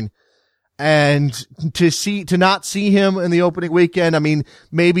that train. And to not see him in the opening weekend, I mean,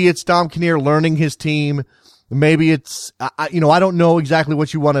 maybe it's Dom Kinnear learning his team. Maybe it's, I don't know exactly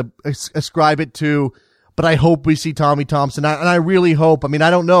what you want to ascribe it to, but I hope we see Tommy Thompson. And I really hope, I mean,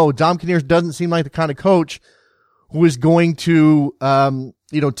 I don't know. Dom Kinnear doesn't seem like the kind of coach who is going to,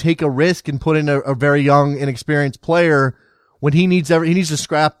 take a risk and put in a very young, inexperienced player when he needs to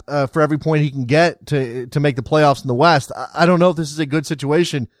scrap, for every point he can get to make the playoffs in the West. I don't know if this is a good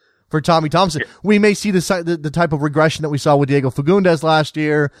situation for Tommy Thompson. We may see the type of regression that we saw with Diego Fagundes last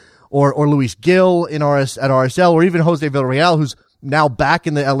year, or Luis Gil at RSL, or even Jose Villarreal, who's now back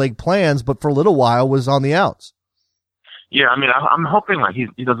in the LA plans, but for a little while was on the outs. Yeah, I mean, I'm hoping like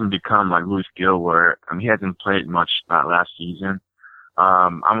he doesn't become like Luis Gil, where he hasn't played much last season.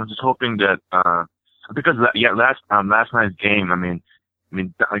 I'm just hoping that because last night's game, I mean,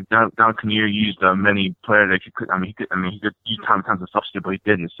 like Don Kinnear used many players that he could use Tommy Thompson substitute, but he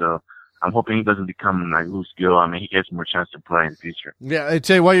didn't. So I'm hoping he doesn't become like Luis Gil. I mean, he gets more chance to play in the future. Yeah, I'd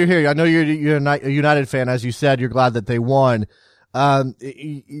say while you're here, I know you're a United fan, as you said. You're glad that they won.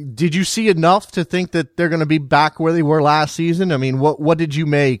 Did you see enough to think that they're going to be back where they were last season? I mean, what did you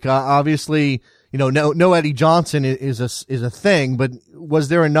make? Obviously, no Eddie Johnson is a thing, but was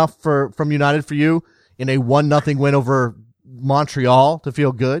there enough from United for you in a 1-0 win over Montreal to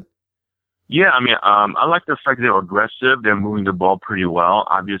feel good? Yeah, I mean, I like the fact they're aggressive. They're moving the ball pretty well.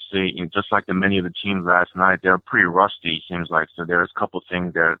 Obviously, just like many of the teams last night, they're pretty rusty, seems like. So there's a couple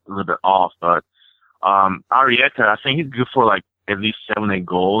things that are a little bit off. But Arrieta, I think he's good for like at least 7-8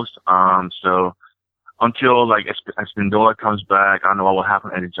 goals. So until like Espindola comes back, I don't know what will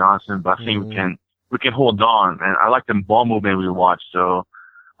happen to Eddie Johnson, but I think we can hold on. And I like the ball movement we watch. So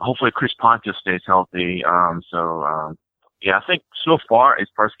hopefully Chris Pontius stays healthy. Yeah, I think so far it's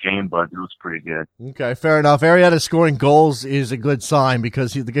first game, but it looks pretty good. Okay, fair enough. Arrieta scoring goals is a good sign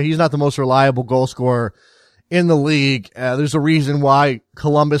because he's not the most reliable goal scorer in the league. There's a reason why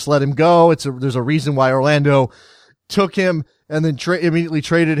Columbus let him go. There's a reason why Orlando took him and then immediately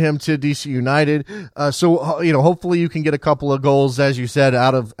traded him to DC United. So hopefully you can get a couple of goals, as you said,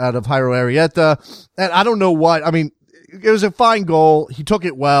 out of Jairo Arrieta. And I don't know what, I mean, it was a fine goal. He took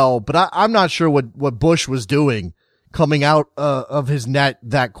it well, but I'm not sure what Bush was doing coming out of his net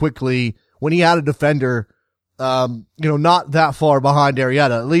that quickly when he had a defender, not that far behind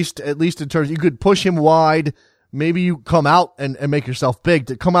Arrieta. At least in terms, you could push him wide. Maybe you come out and make yourself big.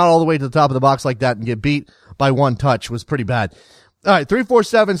 To come out all the way to the top of the box like that and get beat by one touch was pretty bad. All right,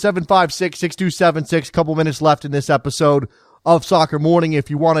 347-756-6276. Couple minutes left in this episode of Soccer Morning. If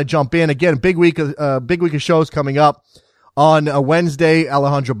you want to jump in again, big week of shows coming up. on a Wednesday.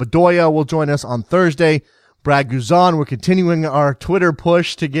 Alejandro Bedoya will join us on Thursday. Brad Guzan, we're continuing our Twitter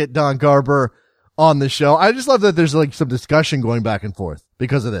push to get Don Garber on the show. I just love that there's like some discussion going back and forth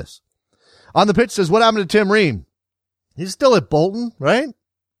because of this. On the pitch says, what happened to Tim Ream? He's still at Bolton, right?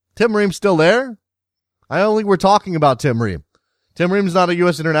 Tim Ream's still there? I don't think we're talking about Tim Ream. Tim Ream's not a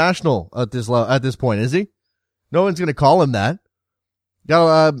U.S. international at this point, is he? No one's going to call him that.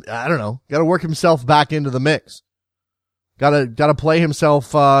 Got to work himself back into the mix. Got to play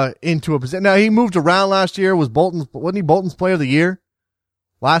himself into a position. Now, he moved around last year. Wasn't he Bolton's player of the year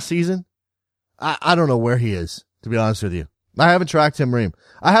last season? I don't know where he is, to be honest with you. I haven't tracked Tim Ream.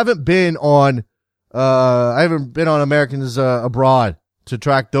 I haven't been on Americans Abroad to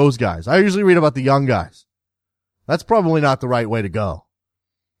track those guys. I usually read about the young guys. That's probably not the right way to go.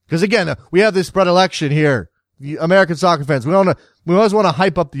 Because again, we have this predilection here. The American soccer fans, we always want to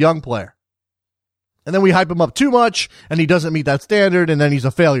hype up the young player. And then we hype him up too much, and he doesn't meet that standard, and then he's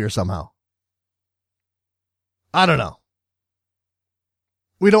a failure somehow. I don't know.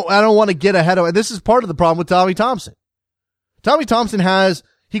 I don't want to get ahead of it. This is part of the problem with Tommy Thompson. Tommy Thompson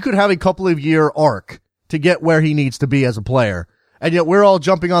he could have a couple of year arc to get where he needs to be as a player. And yet we're all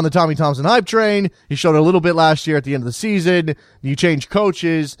jumping on the Tommy Thompson hype train. He showed a little bit last year at the end of the season. You change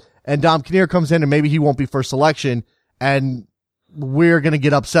coaches, and Dom Kinnear comes in, and maybe he won't be first selection, and we're going to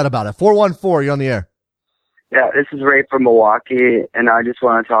get upset about it. 414, you're on the air. Yeah, this is Ray from Milwaukee, and I just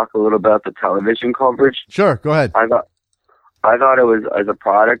want to talk a little about the television coverage. Sure, go ahead. I thought it was, as a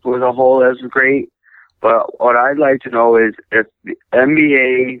product as a whole, as great. But what I'd like to know is if the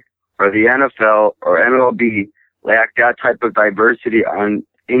NBA or the NFL or MLB lack that type of diversity on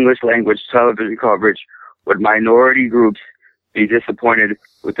English language television coverage, would minority groups be disappointed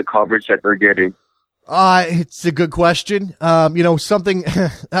with the coverage that they're getting? It's a good question. Something,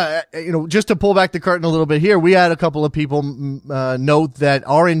 just to pull back the curtain a little bit here, we had a couple of people note that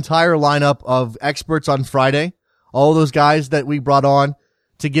our entire lineup of experts on Friday, all those guys that we brought on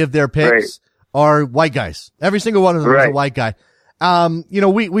to give their picks, are white guys. Every single one of them is a white guy.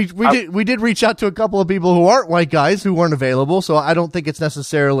 We did reach out to a couple of people who aren't white guys who weren't available. So I don't think it's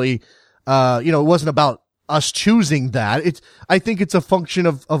necessarily, it wasn't about us choosing that. I think it's a function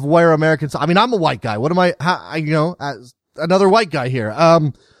of where Americans, I'm a white guy. What am as another white guy here.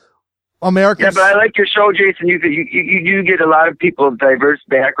 Americans. Yeah, but I like your show, Jason. You do get a lot of people of diverse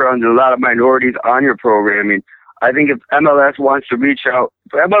backgrounds and a lot of minorities on your programming. I think if MLS wants to reach out,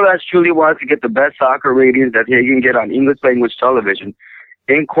 if MLS truly wants to get the best soccer ratings that they can get on English language television,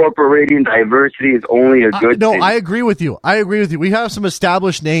 incorporating diversity is only a good thing. I agree with you. We have some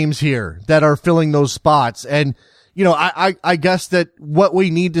established names here that are filling those spots. And, I guess that what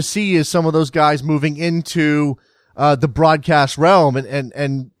we need to see is some of those guys moving into the broadcast realm and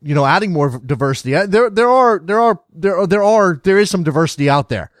adding more diversity. There is some diversity out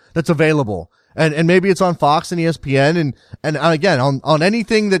there that's available. And maybe it's on Fox and ESPN and again, on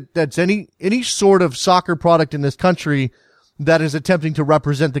anything that's any sort of soccer product in this country that is attempting to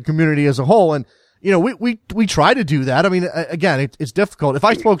represent the community as a whole. And, we try to do that. Again, it's difficult. If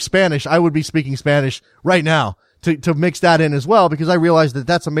I spoke Spanish, I would be speaking Spanish right now to mix that in as well, because I realize that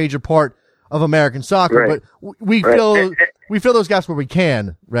that's a major part of American soccer, but we fill those gaps where we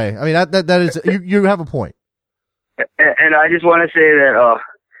can, Ray. That is, you have a point. And I just want to say that,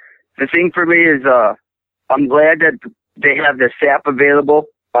 the thing for me is, I'm glad that they have the SAP available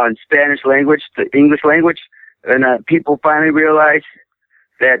on Spanish language, the English language, and people finally realize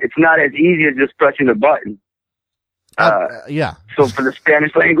that it's not as easy as just pressing a button. So for the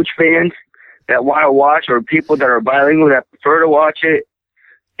Spanish language fans that want to watch, or people that are bilingual that prefer to watch it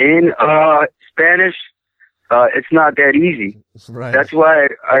in Spanish, it's not that easy. Right. That's why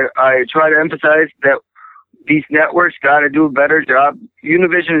I try to emphasize that these networks got to do a better job.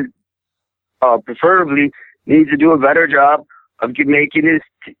 Univision preferably needs to do a better job of making this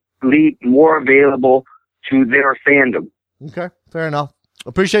league more available to their fandom. Okay, fair enough.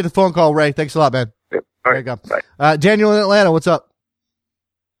 Appreciate the phone call, Ray. Thanks a lot, man. Yep. There you go. Bye. Daniel in Atlanta, what's up?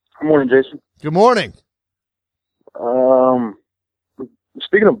 Good morning, Jason. Good morning.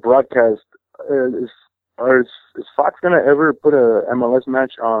 Speaking of broadcast, is Fox gonna ever put a MLS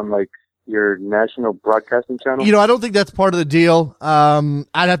match on your national broadcasting channel? I don't think that's part of the deal. I'd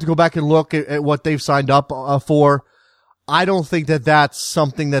have to go back and look at what they've signed up for. I don't think that that's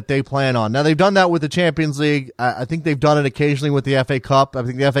something that they plan on. Now, they've done that with the Champions League. I think they've done it occasionally with the FA Cup. I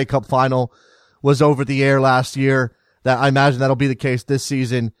think the FA Cup final was over the air last year. I imagine that'll be the case this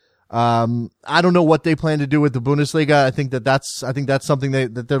season. I don't know what they plan to do with the Bundesliga. I think that's something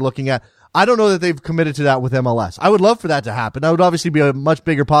that they're looking at. I don't know that they've committed to that with MLS. I would love for that to happen. That would obviously be a much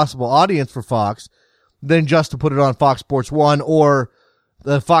bigger possible audience for Fox. than just to put it on Fox Sports 1 or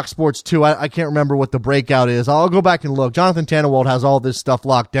the Fox Sports 2. I can't remember what the breakout is. I'll go back and look. Jonathan Tannenwald has all this stuff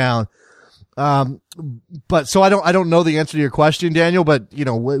locked down. But so I don't know the answer to your question, Daniel, but you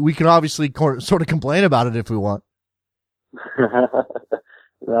know, we can obviously sort of complain about it if we want. I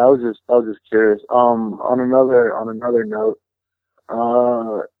was just curious. On another note,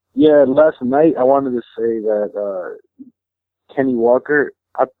 last night I wanted to say that, Kenny Walker,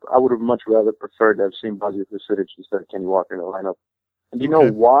 I would have much rather preferred to have seen Bozzy Vucinic instead of Kenny Walker in the lineup. And do you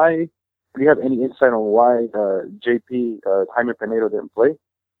know why? Do you have any insight on why, Jaime Pinedo didn't play?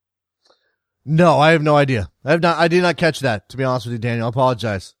 No, I have no idea. I did not catch that, to be honest with you, Daniel. I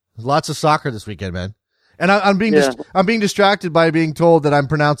apologize. There's lots of soccer this weekend, man. And I'm being distracted by being told that I'm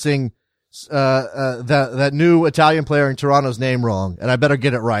pronouncing, that new Italian player in Toronto's name wrong, and I better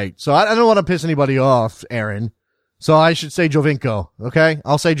get it right. So I don't want to piss anybody off, Aaron. So I should say Jovinko, okay?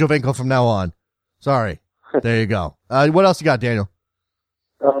 I'll say Jovinko from now on. Sorry. There you go. What else you got, Daniel?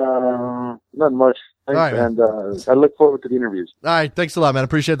 Not much. Thanks, right, and I look forward to the interviews. All right, thanks a lot, man.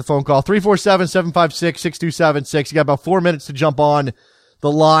 Appreciate the phone call. 347-756-6276. You got about 4 minutes to jump on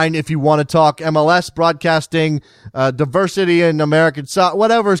the line if you want to talk MLS, broadcasting, diversity in American soccer,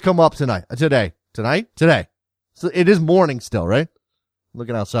 whatever's come up today. So it is morning still, right?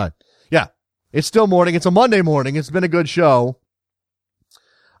 Looking outside. Yeah, it's still morning. It's a Monday morning. It's been a good show.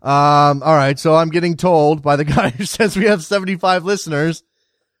 All right, so I'm getting told by the guy who says we have 75 listeners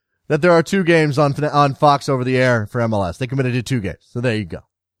that there are 2 games on Fox over the air for MLS. They committed to 2 games. So there you go.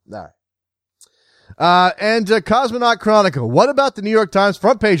 All right. And Cosmonaut Chronicle. What about the New York Times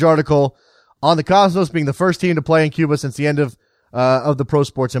front page article on the Cosmos being the first team to play in Cuba since the end of the pro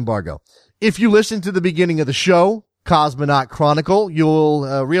sports embargo? If you listen to the beginning of the show, Cosmonaut Chronicle,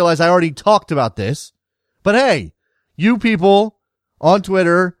 you'll realize I already talked about this. But hey, you people on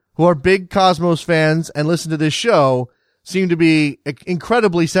Twitter who are big Cosmos fans and listen to this show seem to be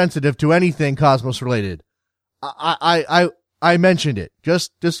incredibly sensitive to anything Cosmos related. I mentioned it.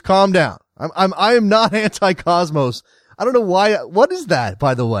 Just calm down. I am not anti-Cosmos. I don't know why. What is that,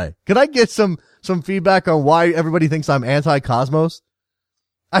 by the way? Can I get some feedback on why everybody thinks I'm anti-Cosmos?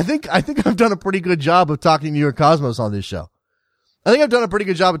 I think I've done a pretty good job of talking New York Cosmos on this show. I think I've done a pretty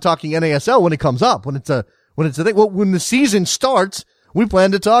good job of talking NASL when it comes up, when it's a thing. Well, when the season starts, we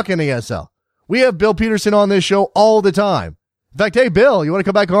plan to talk NASL. We have Bill Peterson on this show all the time. In fact, hey, Bill, you want to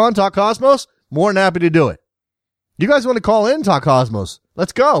come back on, talk Cosmos? More than happy to do it. You guys want to call in, talk Cosmos?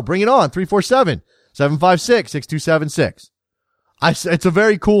 Let's go. Bring it on. 347-756-6276. It's a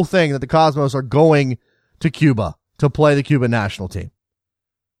very cool thing that the Cosmos are going to Cuba to play the Cuban national team.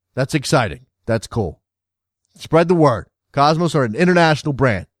 That's exciting. That's cool. Spread the word. Cosmos are an international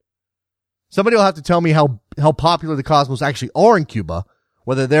brand. Somebody will have to tell me how popular the Cosmos actually are in Cuba,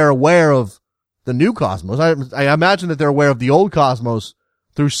 whether they're aware of the new Cosmos. I imagine that they're aware of the old Cosmos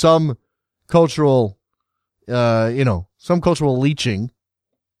through some cultural, some cultural leeching.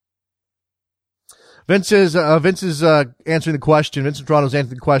 Vince is answering the question. Vincent Toronto's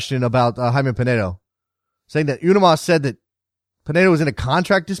answering the question about Jaime Pinedo, saying that Unimas said that Pinedo was in a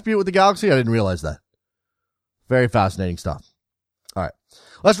contract dispute with the Galaxy. I didn't realize that. Very fascinating stuff. All right.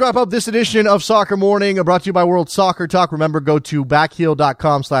 Let's wrap up this edition of Soccer Morning, brought to you by World Soccer Talk. Remember, go to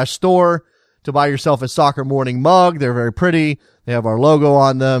backheel.com/store to buy yourself a Soccer Morning mug. They're very pretty. They have our logo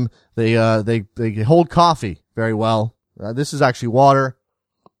on them. They hold coffee very well. This is actually water.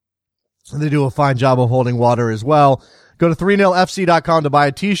 They do a fine job of holding water as well. Go to 30fc.com to buy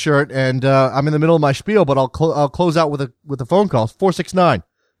a t-shirt, and I'm in the middle of my spiel, but I'll close out with a phone call. 469.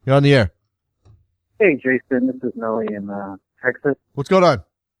 You're on the air. Hey, Jason. This is Noe in Texas. What's going on?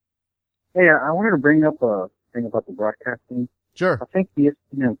 Hey, I wanted to bring up a thing about the broadcasting. Sure. I think ESPN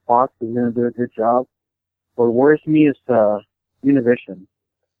and Fox is going to do a good job. What worries me is Univision.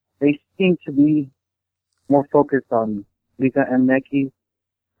 They seem to be more focused on Liga MX,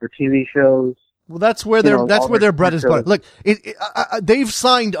 their TV shows. Well, that's where their bread is buttered. Look, they've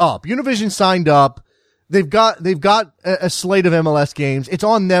signed up. Univision signed up. They've got a slate of MLS games. It's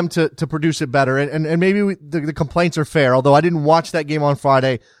on them to produce it better. And maybe the complaints are fair, although I didn't watch that game on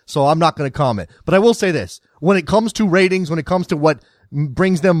Friday, so I'm not going to comment. But I will say this. When it comes to ratings, when it comes to what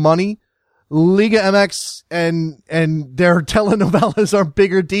brings them money, Liga MX and their telenovelas are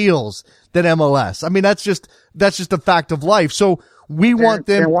bigger deals than MLS. I mean, that's just a fact of life. So we want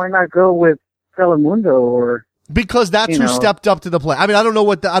them. Then why not go with Telemundo or? Because that's who stepped up to the plate. I mean, I don't know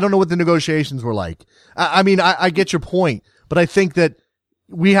what the negotiations were like. I get your point, but I think that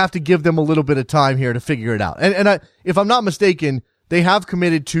we have to give them a little bit of time here to figure it out. And if I'm not mistaken, they have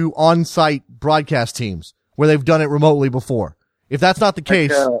committed to on-site broadcast teams where they've done it remotely before. If that's not the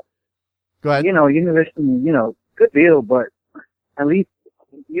case, Go ahead. Univision, good deal, but at least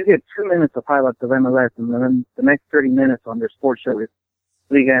you get 2 minutes of highlights of MLS, and then the next 30 minutes on their sports show is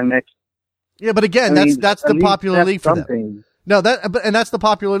Liga MX. Yeah, but again, that's the popular league for them. No, that's the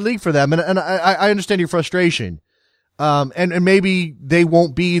popular league for them, and I understand your frustration. And maybe they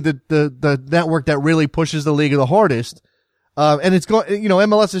won't be the network that really pushes the league the hardest. And it's going,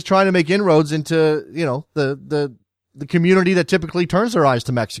 MLS is trying to make inroads into, the community that typically turns their eyes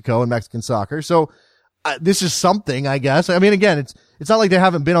to Mexico and Mexican soccer. So, this is something, I guess. I mean, again, it's not like they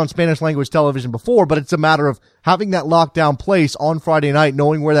haven't been on Spanish language television before, but it's a matter of having that lockdown place on Friday night,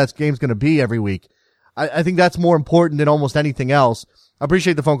 knowing where that game's going to be every week. I think that's more important than almost anything else. I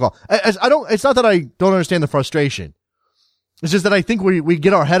appreciate the phone call. It's not that I don't understand the frustration. It's just that I think we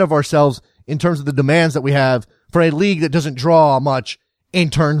get ahead of ourselves in terms of the demands that we have for a league that doesn't draw much in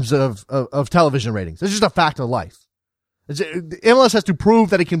terms of television ratings. It's just a fact of life. MLS has to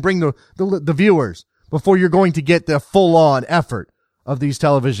prove that it can bring the viewers before you're going to get the full-on effort of these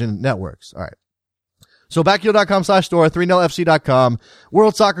television networks. All right. So backheel.com/store, 3nlfc.com,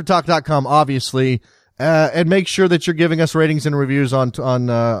 worldsoccertalk.com, obviously, and make sure that you're giving us ratings and reviews on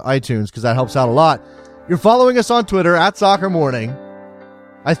iTunes, because that helps out a lot. You're following us on Twitter at Soccer Morning.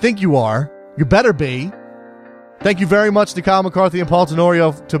 I think you are. You better be. Thank you very much to Kyle McCarthy and Paul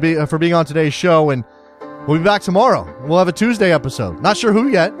Tenorio for being on today's show, and we'll be back tomorrow. We'll have a Tuesday episode. Not sure who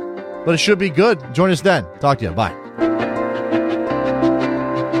yet, but it should be good. Join us then. Talk to you. Bye.